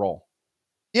to have a role.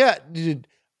 Yeah, dude.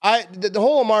 The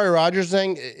whole Amari Rodgers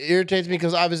thing irritates me,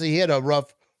 because obviously he had a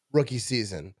rough rookie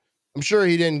season. I'm sure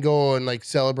he didn't go and like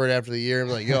celebrate after the year and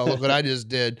be like, "Yo, look what I just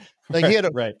did." Like he had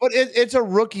right. But it's a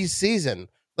rookie season.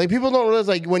 Like people don't realize,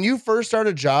 like when you first start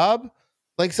a job,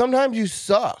 like sometimes you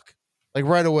suck like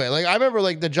right away. Like I remember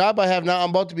like the job I have now,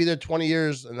 I'm about to be there 20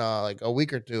 years in like a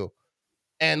week or two.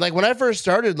 And like when I first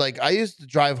started, like I used to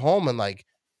drive home and like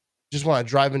just want to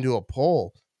drive into a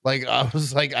pole. Like I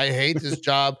was like, I hate this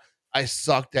job. I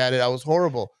sucked at it. I was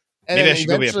horrible. And maybe then I should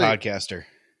go be a podcaster.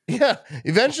 Yeah,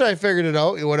 eventually I figured it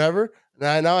out. Whatever.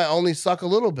 Now I only suck a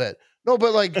little bit. No,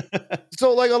 but like,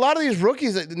 so like a lot of these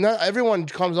rookies, not everyone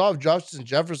comes off Justin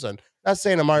Jefferson. Not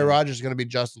saying Amari Rodgers is going to be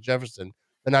Justin Jefferson.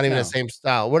 They're not even the same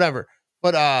style. Whatever.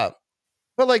 But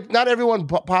like not everyone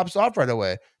pops off right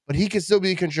away. But he can still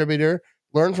be a contributor.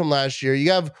 Learn from last year.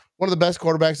 You have one of the best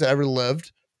quarterbacks that ever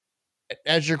lived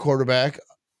as your quarterback.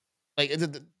 Like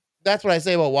that's what I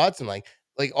say about Watson. Like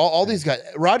all these guys,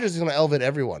 Rodgers is going to elevate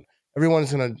everyone.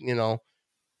 Everyone's going to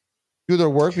do their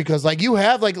work, because like you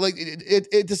have like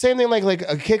it's the same thing like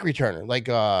a kick returner. Like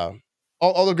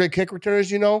all the great kick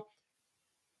returners,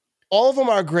 all of them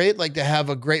are great. Like to have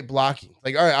a great blocking.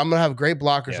 Like all right, I'm gonna have great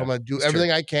blockers. So I'm gonna do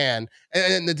everything I can.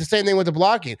 And the same thing with the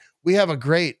blocking. We have one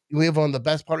of the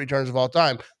best punt returners of all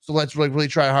time. So let's really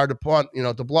try hard to punt,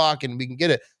 to block, and we can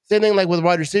get it. Same thing like with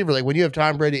wide receiver. Like when you have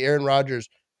Tom Brady, Aaron Rodgers,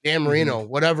 Dan Marino,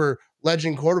 whatever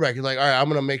legend quarterback, you're like, all right, I'm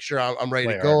gonna make sure I'm ready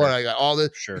to go, and I got all this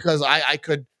because I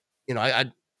could,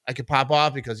 I could pop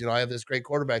off because I have this great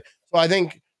quarterback. So I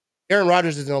think Aaron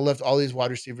Rodgers is gonna lift all these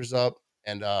wide receivers up,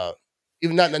 and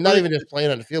even not even just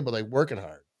playing on the field, but like working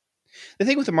hard. The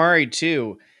thing with Amari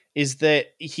too is that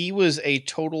he was a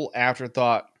total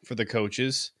afterthought for the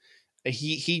coaches.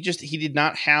 He did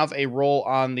not have a role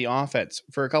on the offense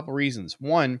for a couple reasons.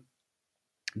 One,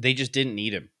 they just didn't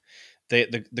need him.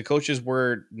 The coaches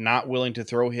were not willing to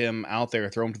throw him out there,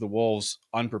 throw him to the wolves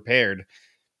unprepared.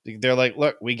 They're like,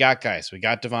 look, we got guys. We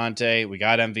got Devontae. We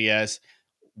got MVS.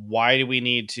 Why do we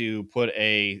need to put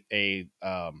a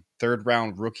third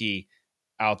round rookie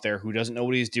out there who doesn't know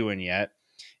what he's doing yet?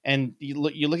 And you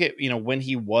look at when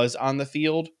he was on the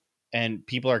field, and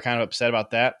people are kind of upset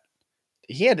about that.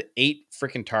 He had 8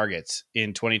 freaking targets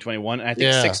in 2021, and I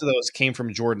think 6 of those came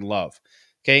from Jordan Love.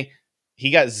 Okay, he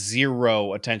got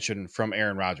 0 attention from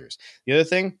Aaron Rodgers. The other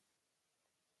thing,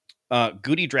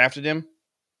 Goody drafted him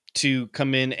to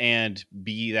come in and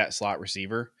be that slot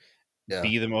receiver,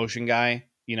 be the motion guy,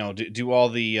 do all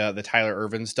the Tyler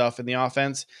Irvin stuff in the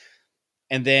offense.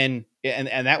 And then,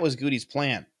 and that was Goody's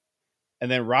plan. And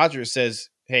then Rodgers says,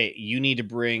 hey, you need to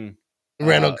bring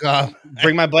Randall Cobb.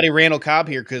 Bring my buddy Randall Cobb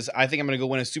here, because I think I'm going to go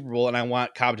win a Super Bowl, and I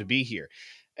want Cobb to be here.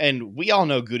 And we all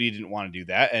know Goody didn't want to do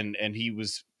that. And he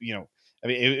was,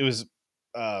 it was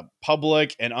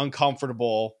public and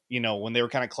uncomfortable, when they were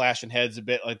kind of clashing heads a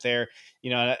bit like there,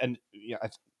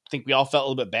 think we all felt a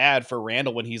little bit bad for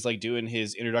Randall when he's like doing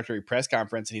his introductory press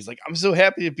conference and he's like, I'm so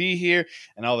happy to be here.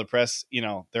 And all the press,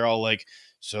 they're all like,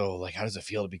 so like, how does it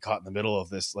feel to be caught in the middle of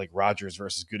this, like Rodgers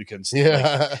versus Gutekunst,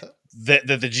 like that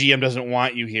the GM doesn't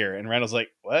want you here? And Randall's like,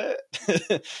 what?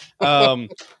 But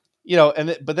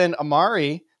then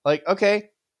Amari, like, okay,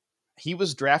 he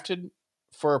was drafted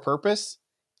for a purpose.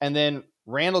 And then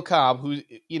Randall Cobb, who,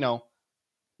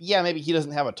 maybe he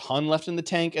doesn't have a ton left in the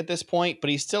tank at this point, but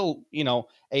he's still,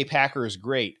 a Packers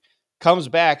great, comes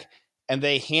back and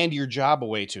they hand your job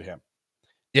away to him.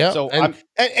 Yeah. So and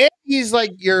he's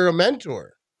like your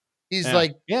mentor. He's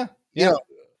like,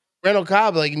 Randall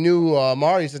Cobb like knew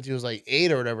Amari since he was like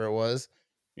 8 or whatever it was.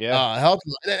 Yeah. Helped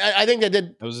him. I think that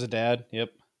did. That was his dad. Yep.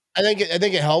 I think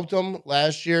it helped him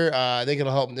last year. I think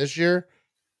it'll help him this year.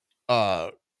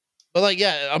 But like,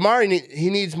 yeah, Amari, he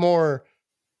needs more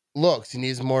looks. He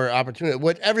needs more opportunity.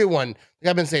 What everyone, like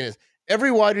I've been saying, is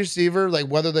every wide receiver, like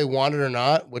whether they want it or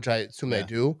not, which I assume they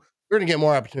do, we're gonna get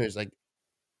more opportunities. Like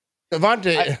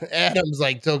Devontae Adams,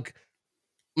 like took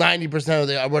 90% of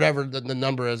the whatever the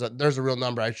number is. There's a real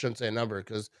number. I shouldn't say a number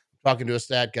because I'm talking to a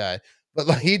stat guy, but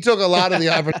like he took a lot of the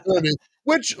opportunities.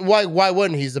 Which why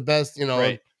wouldn't he? He's the best,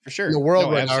 right, for sure, in the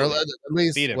world right now, or at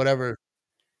least whatever.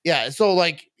 Yeah, so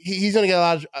like he's gonna get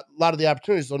a lot of the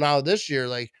opportunities. So now this year,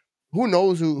 like who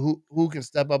knows who can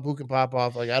step up, who can pop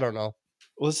off? Like I don't know.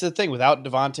 Well, this is the thing. Without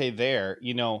Devontae there,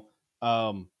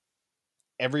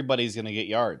 everybody's gonna get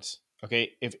yards.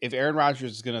 Okay, if Aaron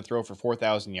Rodgers is gonna throw for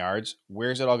 4,000 yards,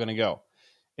 where's it all gonna go?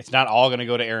 It's not all gonna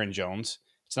go to Aaron Jones.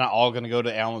 It's not all gonna go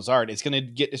to Allen Lazard. It's gonna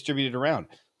get distributed around.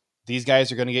 These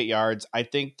guys are gonna get yards. I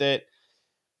think that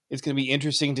it's gonna be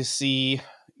interesting to see,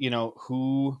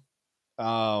 who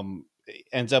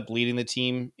ends up leading the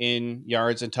team in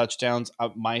yards and touchdowns.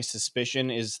 My suspicion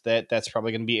is that that's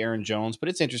probably going to be Aaron Jones, but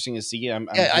it's interesting to see. I'm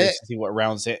curious to see what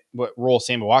role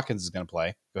Sammy Watkins is going to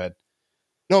play. Go ahead.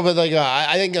 No, but like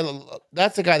I think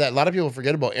that's the guy that a lot of people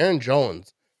forget about. Aaron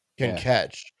Jones can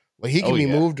catch. Like he can be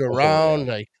moved around.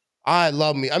 Like I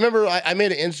love me. I remember I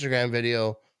made an Instagram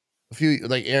video a few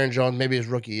like Aaron Jones, maybe his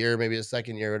rookie year, maybe his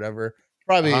second year, whatever.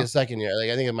 Probably his second year.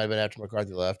 Like I think it might have been after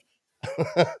McCarthy left.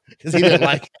 Because he didn't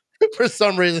like for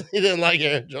some reason he didn't like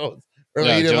Aaron Jones. Or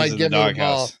he didn't like giving the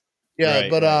ball. Yeah,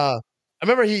 right, but I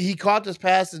remember he caught this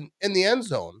pass in the end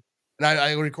zone. And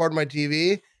I recorded my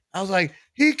TV. I was like,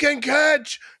 he can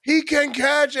catch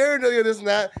Aaron Jones, this and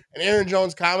that. And Aaron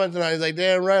Jones commented and I was like,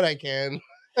 damn right I can.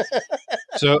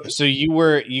 So you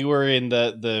were in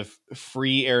the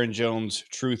free Aaron Jones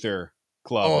truther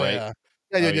club, right?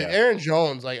 Yeah. Aaron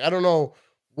Jones, like I don't know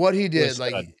what he did.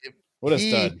 What a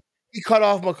stud. He cut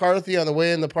off McCarthy on the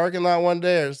way in the parking lot one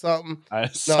day or something. I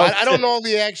don't know if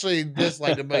he actually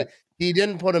disliked it, but he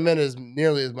didn't put him in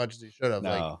nearly as much as he should have.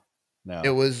 No.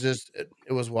 It was just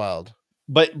it was wild.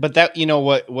 But that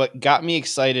what got me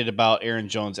excited about Aaron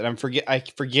Jones, and I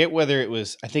forget whether it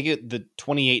was, I think the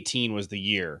 2018 was the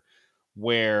year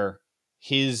where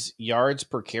his yards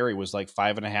per carry was like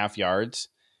 5.5 yards.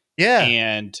 Yeah,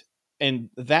 and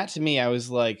that to me, I was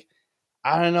like,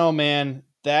 I don't know, man,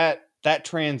 that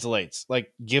translates.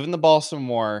 Like, give him the ball some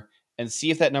more and see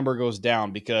if that number goes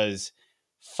down, because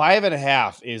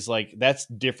 5.5 is like, that's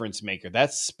difference maker.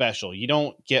 That's special. You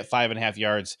don't get 5.5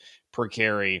 yards per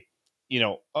carry,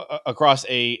 across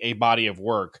a body of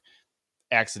work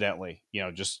accidentally,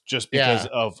 just because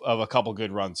of a couple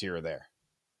good runs here or there.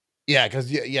 Yeah, because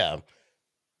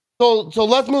So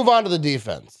let's move on to the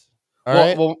defense. All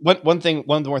right. Well, one more thing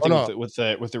with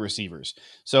the receivers.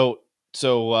 So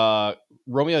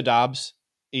Romeo Doubs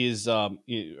is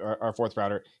our fourth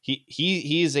rounder.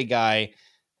 He is a guy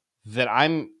that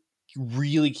I'm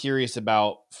really curious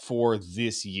about for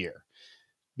this year,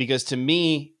 because to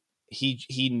me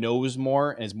he knows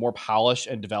more and is more polished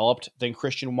and developed than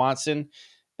Christian Watson.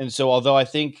 And so although I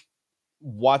think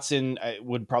Watson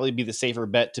would probably be the safer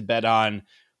bet to bet on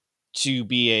to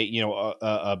be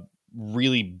a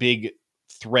really big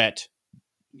threat,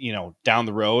 down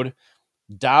the road,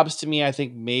 Doubs to me, I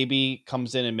think maybe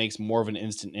comes in and makes more of an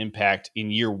instant impact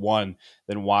in year one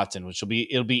than Watson, which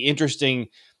it'll be interesting,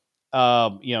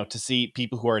 to see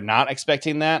people who are not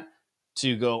expecting that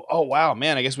to go, oh wow,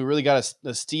 man, I guess we really got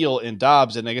a steal in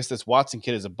Doubs, and I guess this Watson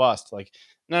kid is a bust. Like,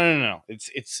 no.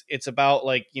 It's about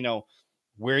like,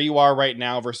 where you are right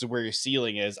now versus where your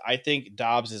ceiling is. I think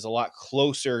Doubs is a lot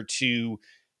closer to,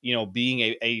 being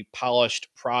a polished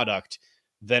product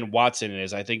than Watson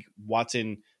is. I think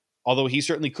Watson, although he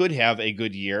certainly could have a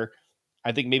good year,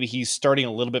 I think maybe he's starting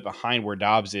a little bit behind where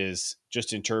Doubs is,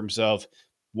 just in terms of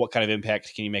what kind of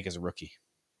impact can you make as a rookie.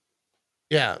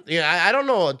 Yeah. I don't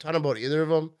know a ton about either of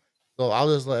them, so I'll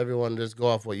just let everyone just go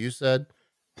off what you said.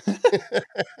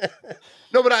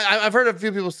 No, but I've heard a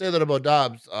few people say that about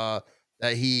Dobbs.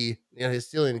 That his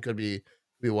ceiling could be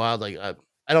wild. Like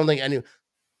I don't think any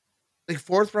like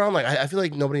fourth round. Like I feel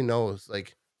like nobody knows.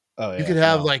 Like Oh you yeah, could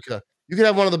have no. like you could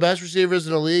have one of the best receivers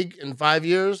in the league in 5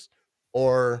 years,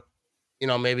 or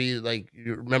maybe like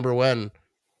you remember when.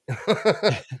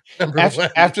 Remember when?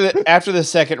 After the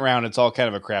second round, it's all kind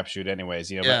of a crapshoot, anyways.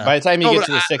 But Yeah. by the time you No, get but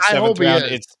to the sixth, I seventh hope he round,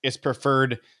 is. it's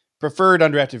preferred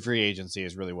undrafted free agency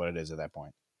is really what it is at that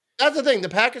point. That's the thing. The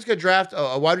Packers could draft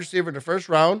a wide receiver in the first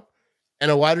round and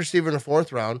a wide receiver in the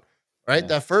fourth round, right? Yeah.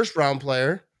 That first round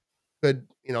player could,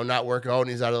 not work out and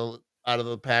he's out of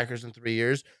the Packers in 3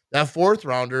 years. That fourth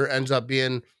rounder ends up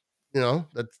being,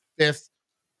 the fifth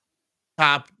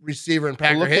top receiver in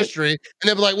Packer history. And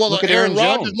they'll be like, well, look at Aaron Aaron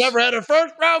Rodgers Jones. never had a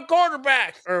first round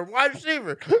quarterback or wide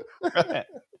receiver. Right.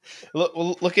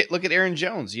 Look at Aaron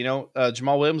Jones.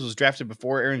 Jamal Williams was drafted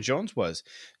before Aaron Jones was.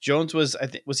 Jones was,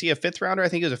 was he a fifth rounder? I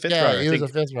think he was a fifth rounder. Yeah, he was a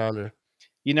fifth rounder.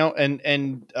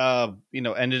 Ended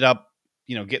up,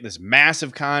 getting this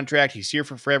massive contract. He's here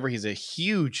for forever. He's a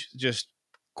huge, just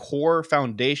core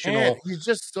foundational. He's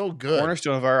just so good.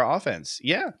 Cornerstone of our offense.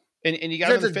 Yeah. And you got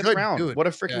him in the fifth round. Dude. What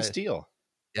a freaking steal.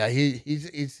 Yeah,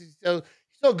 he's so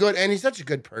good, and he's such a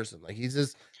good person. Like he's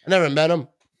just, I never met him,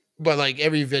 but like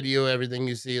every video, everything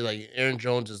you see, like Aaron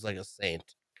Jones is like a saint.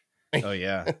 Oh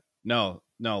yeah, no,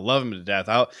 love him to death.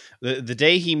 The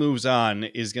day he moves on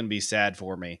is going to be sad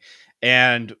for me.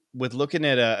 And with looking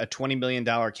at a $20 million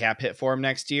cap hit for him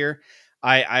next year,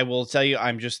 I will tell you,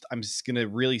 I'm just going to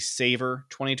really savor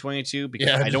 2022 because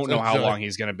I don't know how long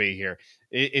he's going to be here.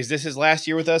 Is this his last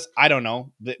year with us? I don't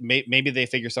know. Maybe they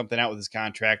figure something out with his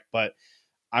contract, but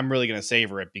I'm really going to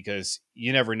savor it because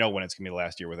you never know when it's going to be the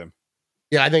last year with him.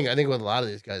 Yeah, I think with a lot of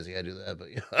these guys, you got to do that. But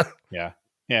yeah,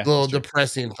 a little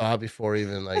depressing thought before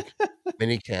even like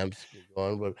mini camps get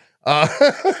going.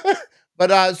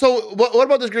 But so what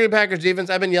about this Green Bay Packers defense?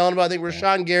 I've been yelling about. I think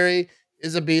Rashawn Gary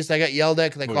is a beast. I got yelled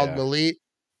at because I called him elite.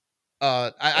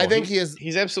 I think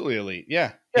he's absolutely elite.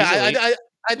 Yeah. I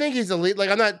think he's elite. Like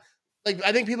I'm not like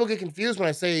I think people get confused when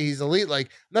I say he's elite. Like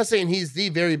I'm not saying he's the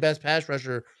very best pass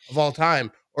rusher of all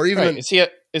time or even is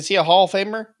he a Hall of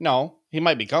Famer? No. He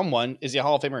might become one. Is he a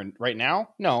Hall of Famer right now?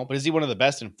 No. But is he one of the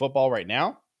best in football right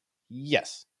now?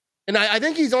 Yes. And I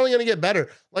think he's only going to get better.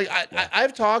 Like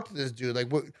I've talked to this dude.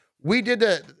 Like we did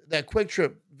that Quick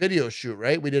Trip video shoot,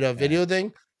 right? We did a video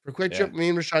thing for Quick Trip, me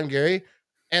and Rashawn Gary.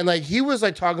 And like he was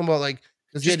like talking about like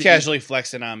just casually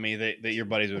flexing on me that you're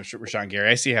buddies with Rashawn Gary.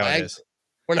 I see how it is.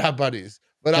 We're not buddies,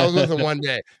 but I was with him one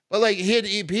day. But like he had to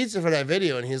eat pizza for that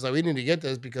video, and he's like, "We need to get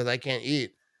this because I can't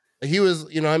eat." Like he was,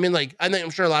 I mean, like I'm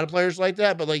sure a lot of players like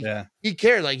that, but like he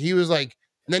cared. Like he was like,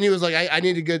 and then he was like, "I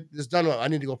need to get this done. I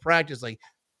need to go practice." Like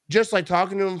just like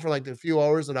talking to him for like the few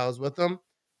hours that I was with him,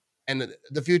 and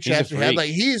the few chats we had. Like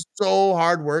he's so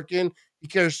hardworking. He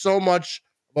cares so much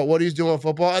about what he's doing in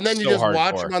football, and then you just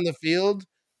watch him on the field,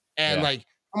 and like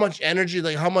how much energy,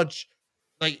 like how much,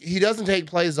 like he doesn't take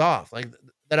plays off, like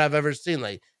that I've ever seen.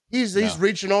 Like he's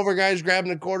reaching over guys,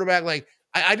 grabbing the quarterback. Like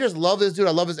I just love this dude.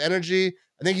 I love his energy.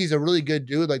 I think he's a really good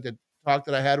dude. Like the talk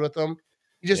that I had with him,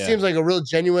 he just seems like a real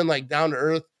genuine, like down to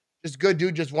earth, just good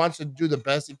dude. Just wants to do the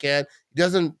best he can. He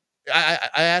doesn't. I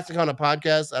asked him on a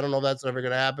podcast. I don't know if that's ever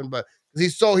gonna happen, but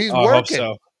he's working. I hope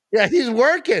so. Yeah, he's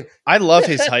working. I love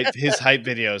his hype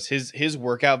videos, his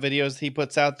workout videos he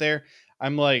puts out there.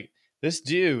 I'm like, this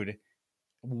dude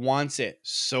wants it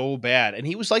so bad. And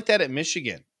he was like that at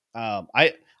Michigan.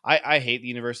 I hate the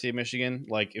University of Michigan.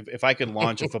 Like if I could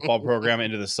launch a football program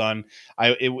into the sun,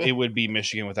 it would be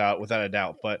Michigan without a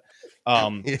doubt. But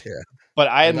but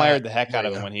I admired the heck out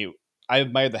of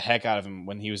him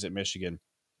when he was at Michigan.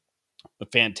 A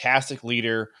fantastic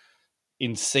leader,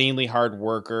 insanely hard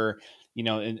worker,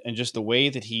 and just the way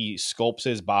that he sculpts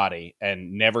his body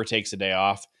and never takes a day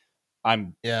off.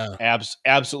 I'm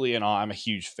absolutely in awe. I'm a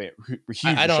huge fan.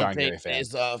 I don't take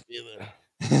days off either.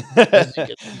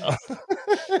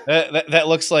 that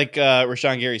looks like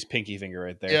Rashawn Gary's pinky finger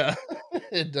right there. Yeah,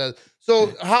 it does.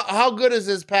 So how good is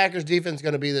this Packers defense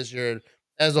going to be this year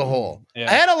as a whole?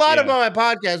 I had a lot of them on my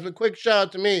podcast, but quick shout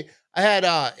out to me. I had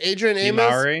Adrian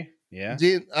Amos, Lowry,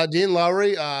 Dean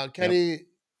Lowry, Kenny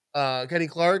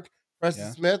Clark,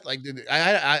 Preston Smith. Like, dude,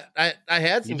 I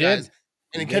had some guys,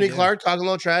 and Kenny Clark talking a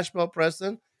little trash about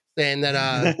Preston, saying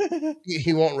that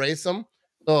he won't race him.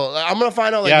 So I'm gonna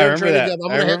find out. Like, I remember that. I'm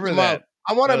gonna hit him up.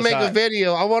 I want to make a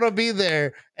video. I want to be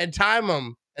there and time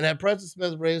him and have Preston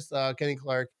Smith race Kenny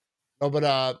Clark. No, but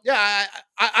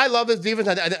I love his defense.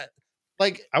 I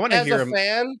want to hear him. As a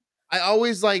fan, I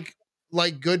always like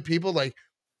good people. Like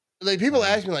people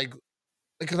ask me like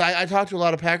because I talk to a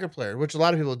lot of Packer players, which a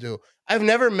lot of people do. I've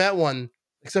never met one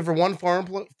except for one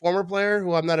former player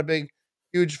who I'm not a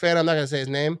huge fan. I'm not gonna say his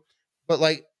name, but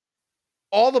like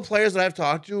all the players that I've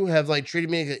talked to have like treated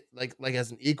me like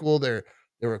as an equal. They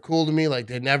were cool to me. Like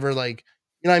they never like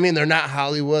you know what I mean. They're not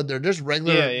Hollywood. They're just Yeah,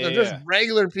 regular. yeah, They're just yeah,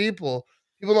 regular people.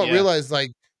 People don't yeah, realize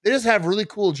like they just have really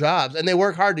cool jobs and they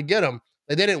work hard to get them.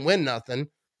 Like they didn't win nothing.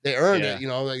 They earned it. yeah. You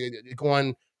know, like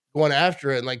going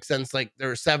after it. And like since like they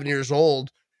were 7 years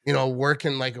old, you know,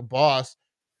 working like a boss.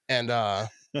 And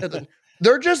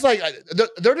they're just like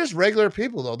they're just regular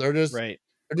people though. Right.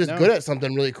 They're just good No. at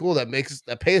something really cool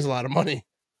that pays a lot of money.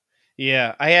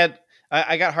 Yeah, I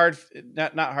got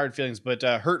not hard feelings, but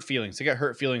hurt feelings. I got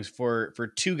hurt feelings for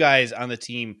two guys on the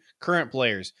team, current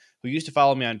players who used to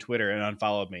follow me on Twitter and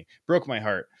unfollowed me. Broke my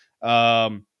heart.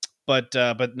 But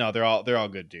no, they're all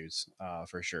good dudes,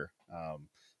 for sure.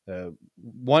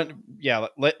 One, yeah,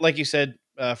 like you said,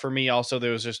 for me also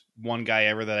there was just one guy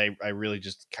ever that I really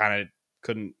just kind of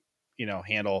couldn't,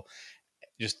 handle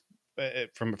just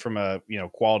from a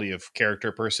quality of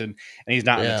character person, and he's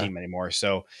not on the Yeah. team anymore.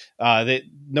 So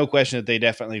no question that they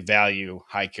definitely value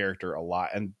high character a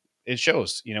lot, and it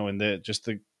shows in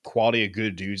the quality of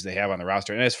good dudes they have on the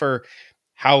roster. And as for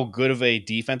how good of a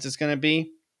defense it's going to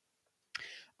be,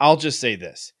 I'll just say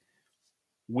this: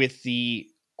 with the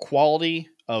quality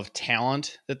of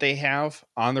talent that they have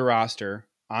on the roster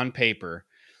on paper,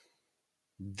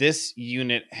 this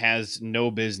unit has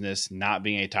no business not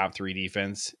being a top 3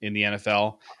 defense in the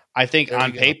NFL. I think There on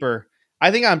you go.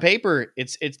 paper,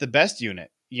 it's the best unit.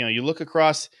 You look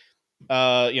across,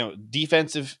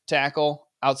 defensive tackle,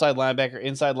 outside linebacker,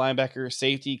 inside linebacker,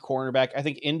 safety, cornerback. I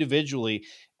think individually,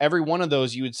 every one of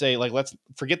those you would say, like, let's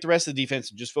forget the rest of the defense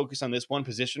and just focus on this one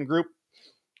position group.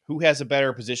 Who has a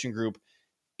better position group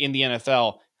in the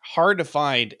NFL? Hard to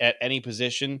find at any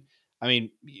position. I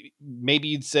mean, maybe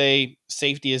you'd say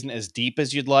safety isn't as deep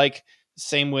as you'd like.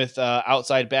 Same with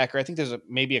outside backer. I think there's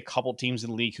maybe a couple teams in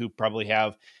the league who probably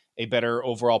have a better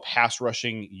overall pass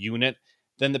rushing unit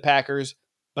than the Packers,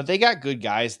 but they got good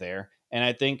guys there. And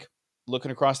I think looking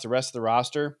across the rest of the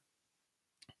roster,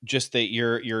 just that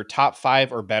your top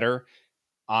 5 or better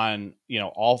on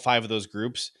all 5 of those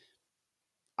groups.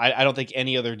 I don't think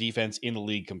any other defense in the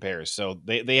league compares. So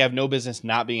they have no business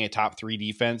not being a top 3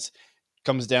 defense.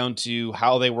 Comes down to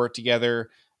how they work together.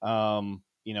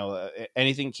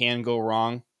 Anything can go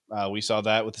wrong. We saw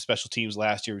that with the special teams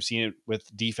last year. We've seen it with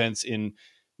defense in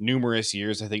numerous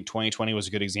years. I think 2020 was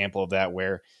a good example of that,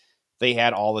 where they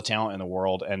had all the talent in the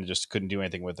world and just couldn't do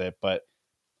anything with it. But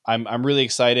I'm really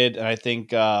excited, and I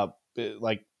think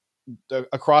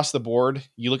across the board,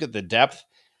 you look at the depth.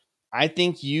 I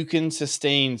think you can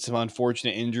sustain some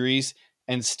unfortunate injuries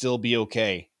and still be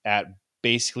okay at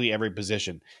basically every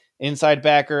position. Inside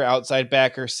backer, outside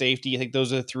backer, safety. I think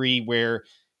those are the 3 where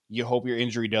you hope your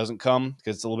injury doesn't come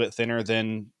because it's a little bit thinner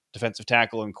than defensive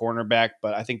tackle and cornerback,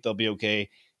 but I think they'll be okay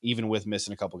even with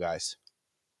missing a couple guys.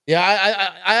 Yeah,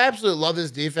 I absolutely love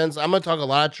this defense. I'm gonna talk a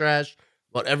lot of trash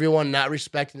about everyone not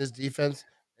respecting this defense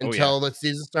Oh yeah. until the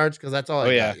season starts because that's all Oh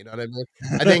I yeah. got. You know what I mean?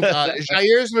 I think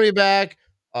Jair's gonna be back.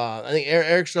 I think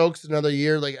Eric Stokes another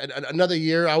year, like another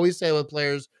year. I always say with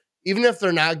players, even if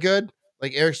they're not good,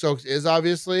 like Eric Stokes is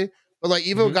obviously, but like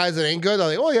even with Mhm. guys that ain't good, I'm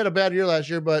like, oh, he had a bad year last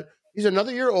year, but he's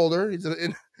another year older.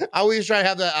 I always try to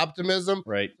have that optimism.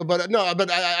 Right. But no,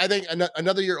 but I think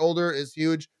another year older is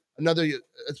huge. Another year,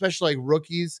 especially like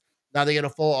rookies. Now they get a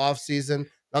full off season.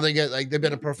 Now they get like they've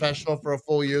been a professional for a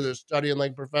full year. They're studying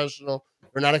like professional.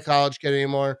 They're not a college kid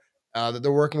anymore.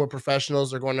 They're working with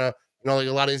professionals. They're going to like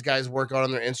a lot of these guys work out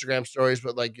on their Instagram stories,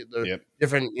 but like they're Yep.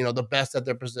 different. The best at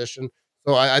their position.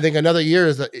 So I think another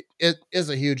year it is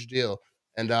a huge deal.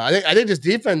 And I think this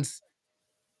defense.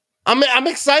 I'm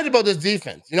excited about this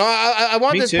defense. I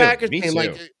want Me this too. Packers Me team.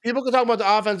 Like too. people can talk about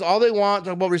the offense all they want,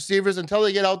 talk about receivers until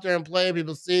they get out there and play.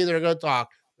 People see they're going to talk.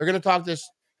 They're going to talk this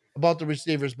about the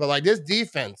receivers, but like this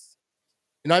defense,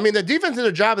 I mean, the defense did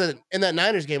a job in that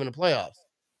Niners game in the playoffs.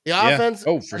 The Yeah. offense,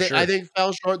 Oh, for I sure. think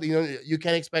fell short. You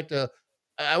can't expect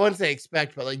I wouldn't say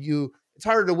expect, but it's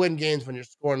harder to win games when you're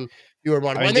scoring fewer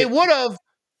runs. I mean, When they would have, if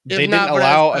they didn't not for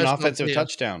that allow an special offensive team.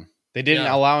 touchdown. They didn't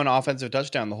Yeah. allow an offensive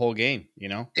touchdown the whole game.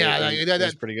 Yeah, It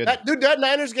was pretty good. That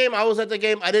Niners game, I was at the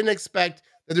game. I didn't expect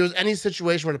that there was any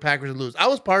situation where the Packers would lose. I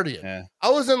was partying. Yeah. I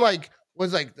was in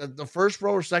the first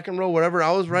row or second row, whatever.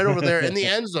 I was right over there in the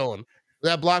end zone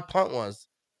where that block punt was.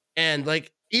 And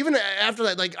like even after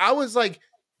that, like I was like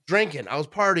drinking, I was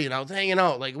partying, I was hanging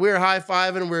out, like we were high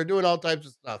fiving, we were doing all types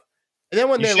of stuff. And then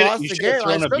when they lost You the should have game, I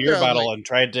thrown a stood beer there, I was bottle like, and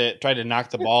tried to knock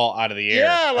the ball out of the air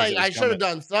yeah, as like it I was should have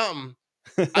coming. done something.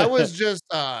 I was just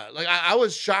like I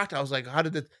was shocked. I was like, how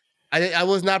did it? I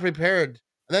was not prepared.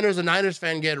 And then there was a Niners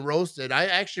fan getting roasted. I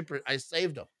actually I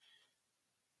saved him.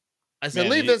 I said,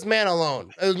 Man, leave this man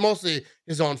alone. It was mostly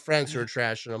his own friends who were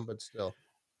trashing him, but still.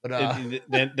 But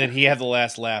then he had the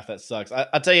last laugh. That sucks.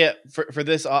 I'll tell you, for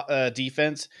this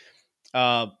defense,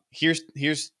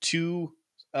 here's two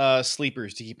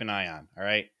sleepers to keep an eye on. All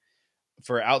right,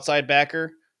 for outside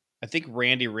backer, I think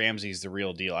Randy Ramsey's the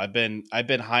real deal. I've been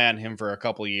high on him for a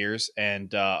couple years,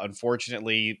 and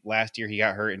unfortunately, last year he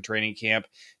got hurt in training camp,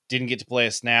 didn't get to play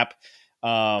a snap.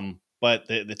 But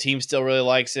the team still really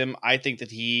likes him. I think that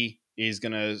he is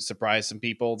going to surprise some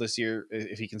people this year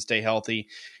if he can stay healthy.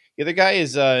 The other guy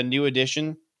is a new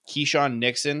addition, Keyshawn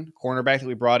Nixon, cornerback that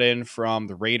we brought in from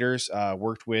the Raiders.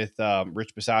 Worked with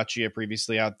Rich Bisaccia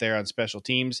previously out there on special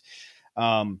teams.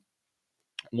 One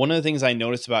of the things I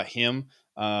noticed about him,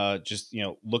 just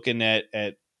looking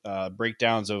at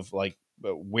breakdowns of like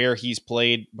where he's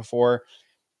played before,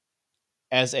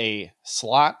 as a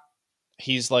slot,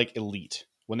 he's like elite.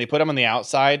 When they put him on the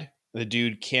outside, the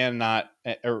dude cannot,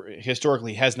 or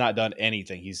historically has not done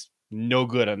anything. He's no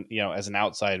good on, as an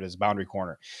outside as boundary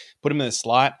corner. Put him in the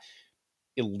slot,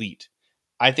 elite.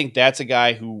 I think that's a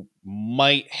guy who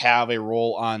might have a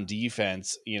role on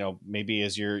defense, maybe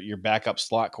as your backup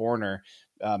slot corner.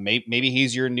 Maybe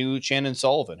he's your new Shannon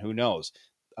Sullivan. Who knows?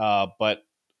 But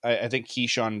I think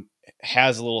Keyshawn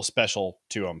has a little special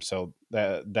to him. So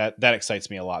that excites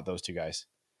me a lot, those two guys.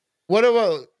 what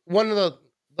about one of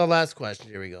the last question?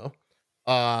 Here we go.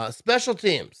 Special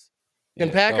teams.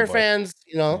 Can Packer fans,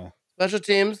 special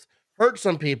teams hurt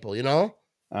some people,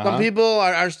 Some people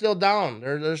are still down.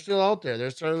 They're still out there.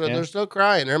 They're still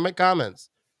crying. They're in my comments.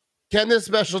 Can the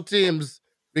special teams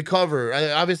recover?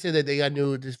 Obviously, they got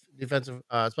new defensive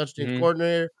special teams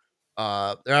coordinator.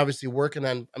 They're obviously working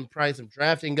on probably some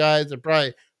drafting guys. They're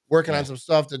probably working on some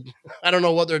stuff that I don't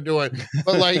know what they're doing,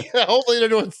 but like hopefully they're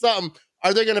doing something.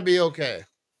 Are they going to be okay?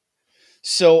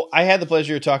 So I had the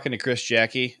pleasure of talking to Chris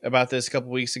Jackie about this a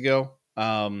couple weeks ago.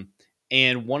 And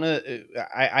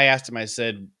I asked him, I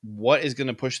said, what is going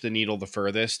to push the needle the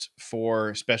furthest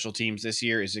for special teams this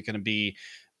year? Is it going to be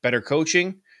better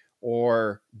coaching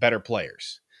or better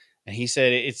players? And he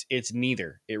said it's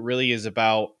neither. It really is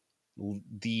about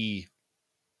the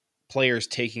players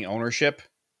taking ownership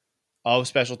of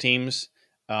special teams.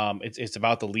 It's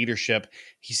about the leadership.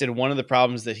 He said one of the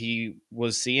problems that he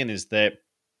was seeing is that,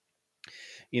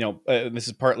 this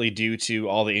is partly due to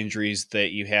all the injuries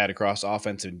that you had across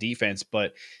offense and defense,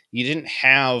 but you didn't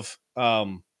have,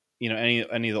 any of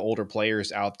the older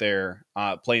players out there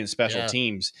playing special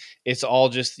teams. It's all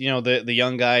just, the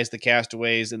young guys, the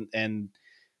castaways, and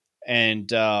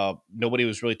nobody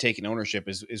was really taking ownership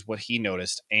is what he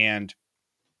noticed. And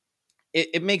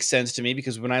it makes sense to me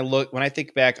because when I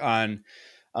think back on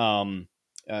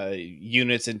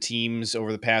units and teams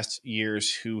over the past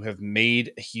years who have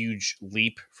made a huge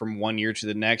leap from one year to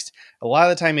the next, a lot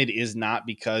of the time it is not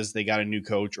because they got a new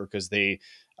coach or because they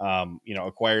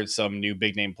acquired some new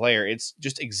big name player. It's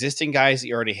just existing guys that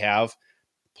you already have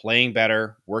playing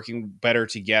better, working better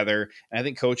together. And I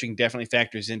think coaching definitely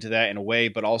factors into that in a way,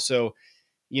 but also,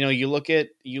 you look at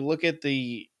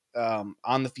the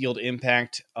on the field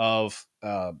impact of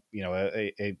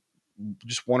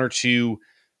just one or two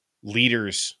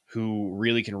leaders who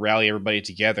really can rally everybody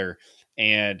together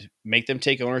and make them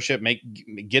take ownership,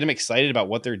 get them excited about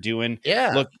what they're doing.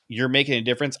 Yeah. Look, you're making a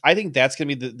difference. I think that's going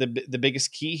to be the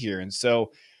biggest key here. And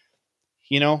so,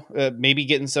 maybe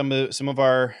getting some of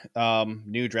our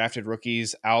new drafted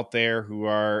rookies out there who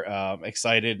are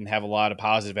excited and have a lot of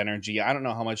positive energy. I don't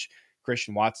know how much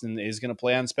Christian Watson is going to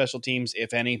play on special teams,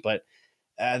 if any, but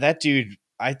that dude,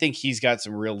 I think he's got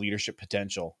some real leadership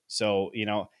potential. So,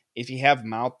 if you have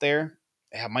him out there,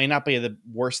 it might not be the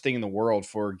worst thing in the world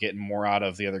for getting more out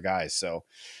of the other guys. So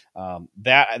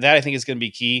that I think is going to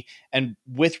be key. And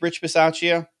with Rich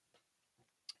Bisaccia,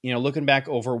 looking back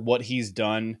over what he's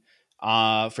done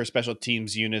for special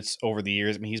teams units over the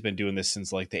years, I mean, he's been doing this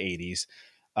since like the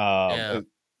 80s.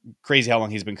 Crazy how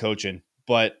long he's been coaching,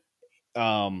 but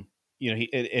and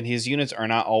his units are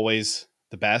not always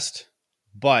the best,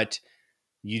 but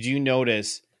you do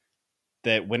notice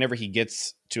that whenever he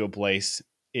gets to a place,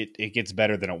 it gets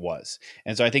better than it was.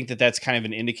 And so I think that that's kind of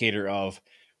an indicator of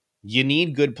you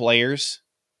need good players,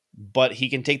 but he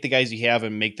can take the guys you have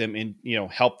and make them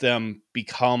help them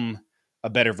become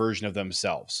a better version of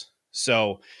themselves.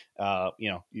 So,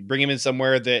 you bring him in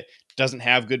somewhere that doesn't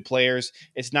have good players.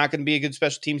 It's not going to be a good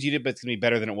special teams unit, but it's going to be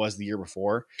better than it was the year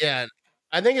before. Yeah.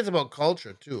 I think it's about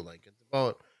culture too. Like it's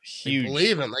about huge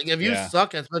believing. Like if you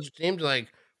suck at special teams, like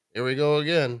here we go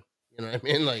again. You know what I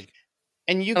mean? Like,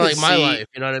 and you kinda could like my see life.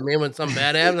 You know what I mean? When something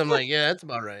bad happens, I'm like, yeah, that's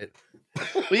about right.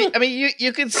 Well, I mean,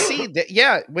 you can see that.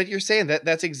 Yeah, what you're saying,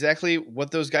 that's exactly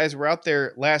what those guys were out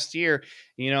there last year.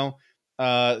 You know,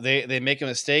 they make a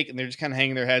mistake and they're just kind of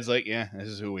hanging their heads like, yeah, this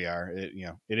is who we are.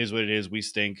 It is what it is. We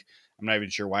stink. I'm not even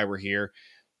sure why we're here.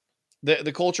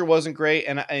 The culture wasn't great,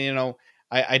 and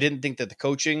I didn't think that the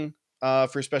coaching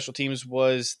for special teams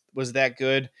was that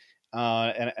good.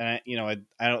 I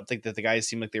don't think that the guys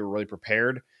seemed like they were really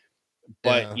prepared.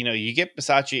 But Yeah. you get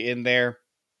Bisaccia in there.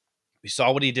 We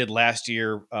saw what he did last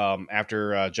year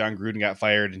after John Gruden got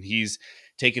fired, and he's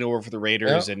taking over for the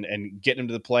Raiders Yep. and getting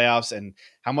into the playoffs, and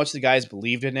how much the guys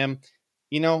believed in him.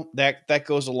 That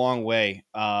goes a long way.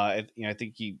 I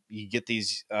think you get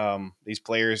these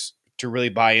players to really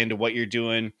buy into what you're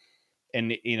doing,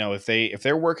 and if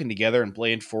they're working together and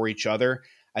playing for each other,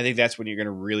 I think that's when you're going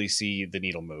to really see the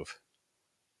needle move.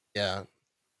 Yeah.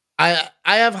 I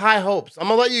have high hopes. I'm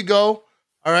gonna let you go.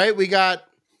 All right. We got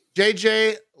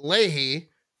JJ Lahey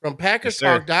from Yes,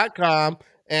 sir. PackersTalk.com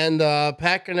and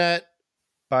Packernet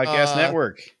Podcast uh,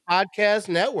 Network. Podcast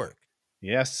Network.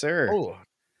 Yes, sir. Oh,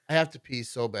 I have to pee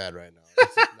so bad right now.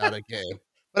 This is not a game.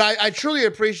 But I truly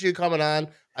appreciate you coming on.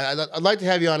 I'd like to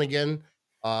have you on again.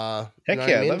 You know Heck what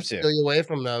I yeah, I'd mean? love to. Steal you away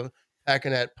from the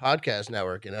Packernet Podcast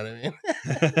Network. You know what I mean?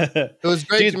 It was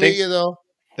great Dude, to meet you, though.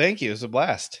 thank you. It was a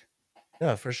blast.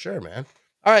 Yeah, for sure, man.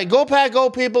 All right, go Pack, go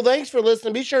people. Thanks for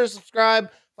listening. Be sure to subscribe.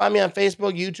 Find me on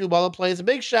Facebook, YouTube, all the places. A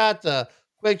big shout to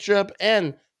Quick Trip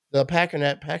and the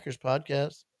Packernet Packers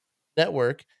Podcast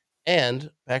Network and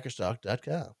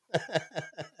PackersTalk.com.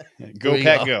 Here Go we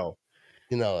Pack go. Go.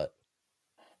 You know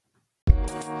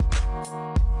it.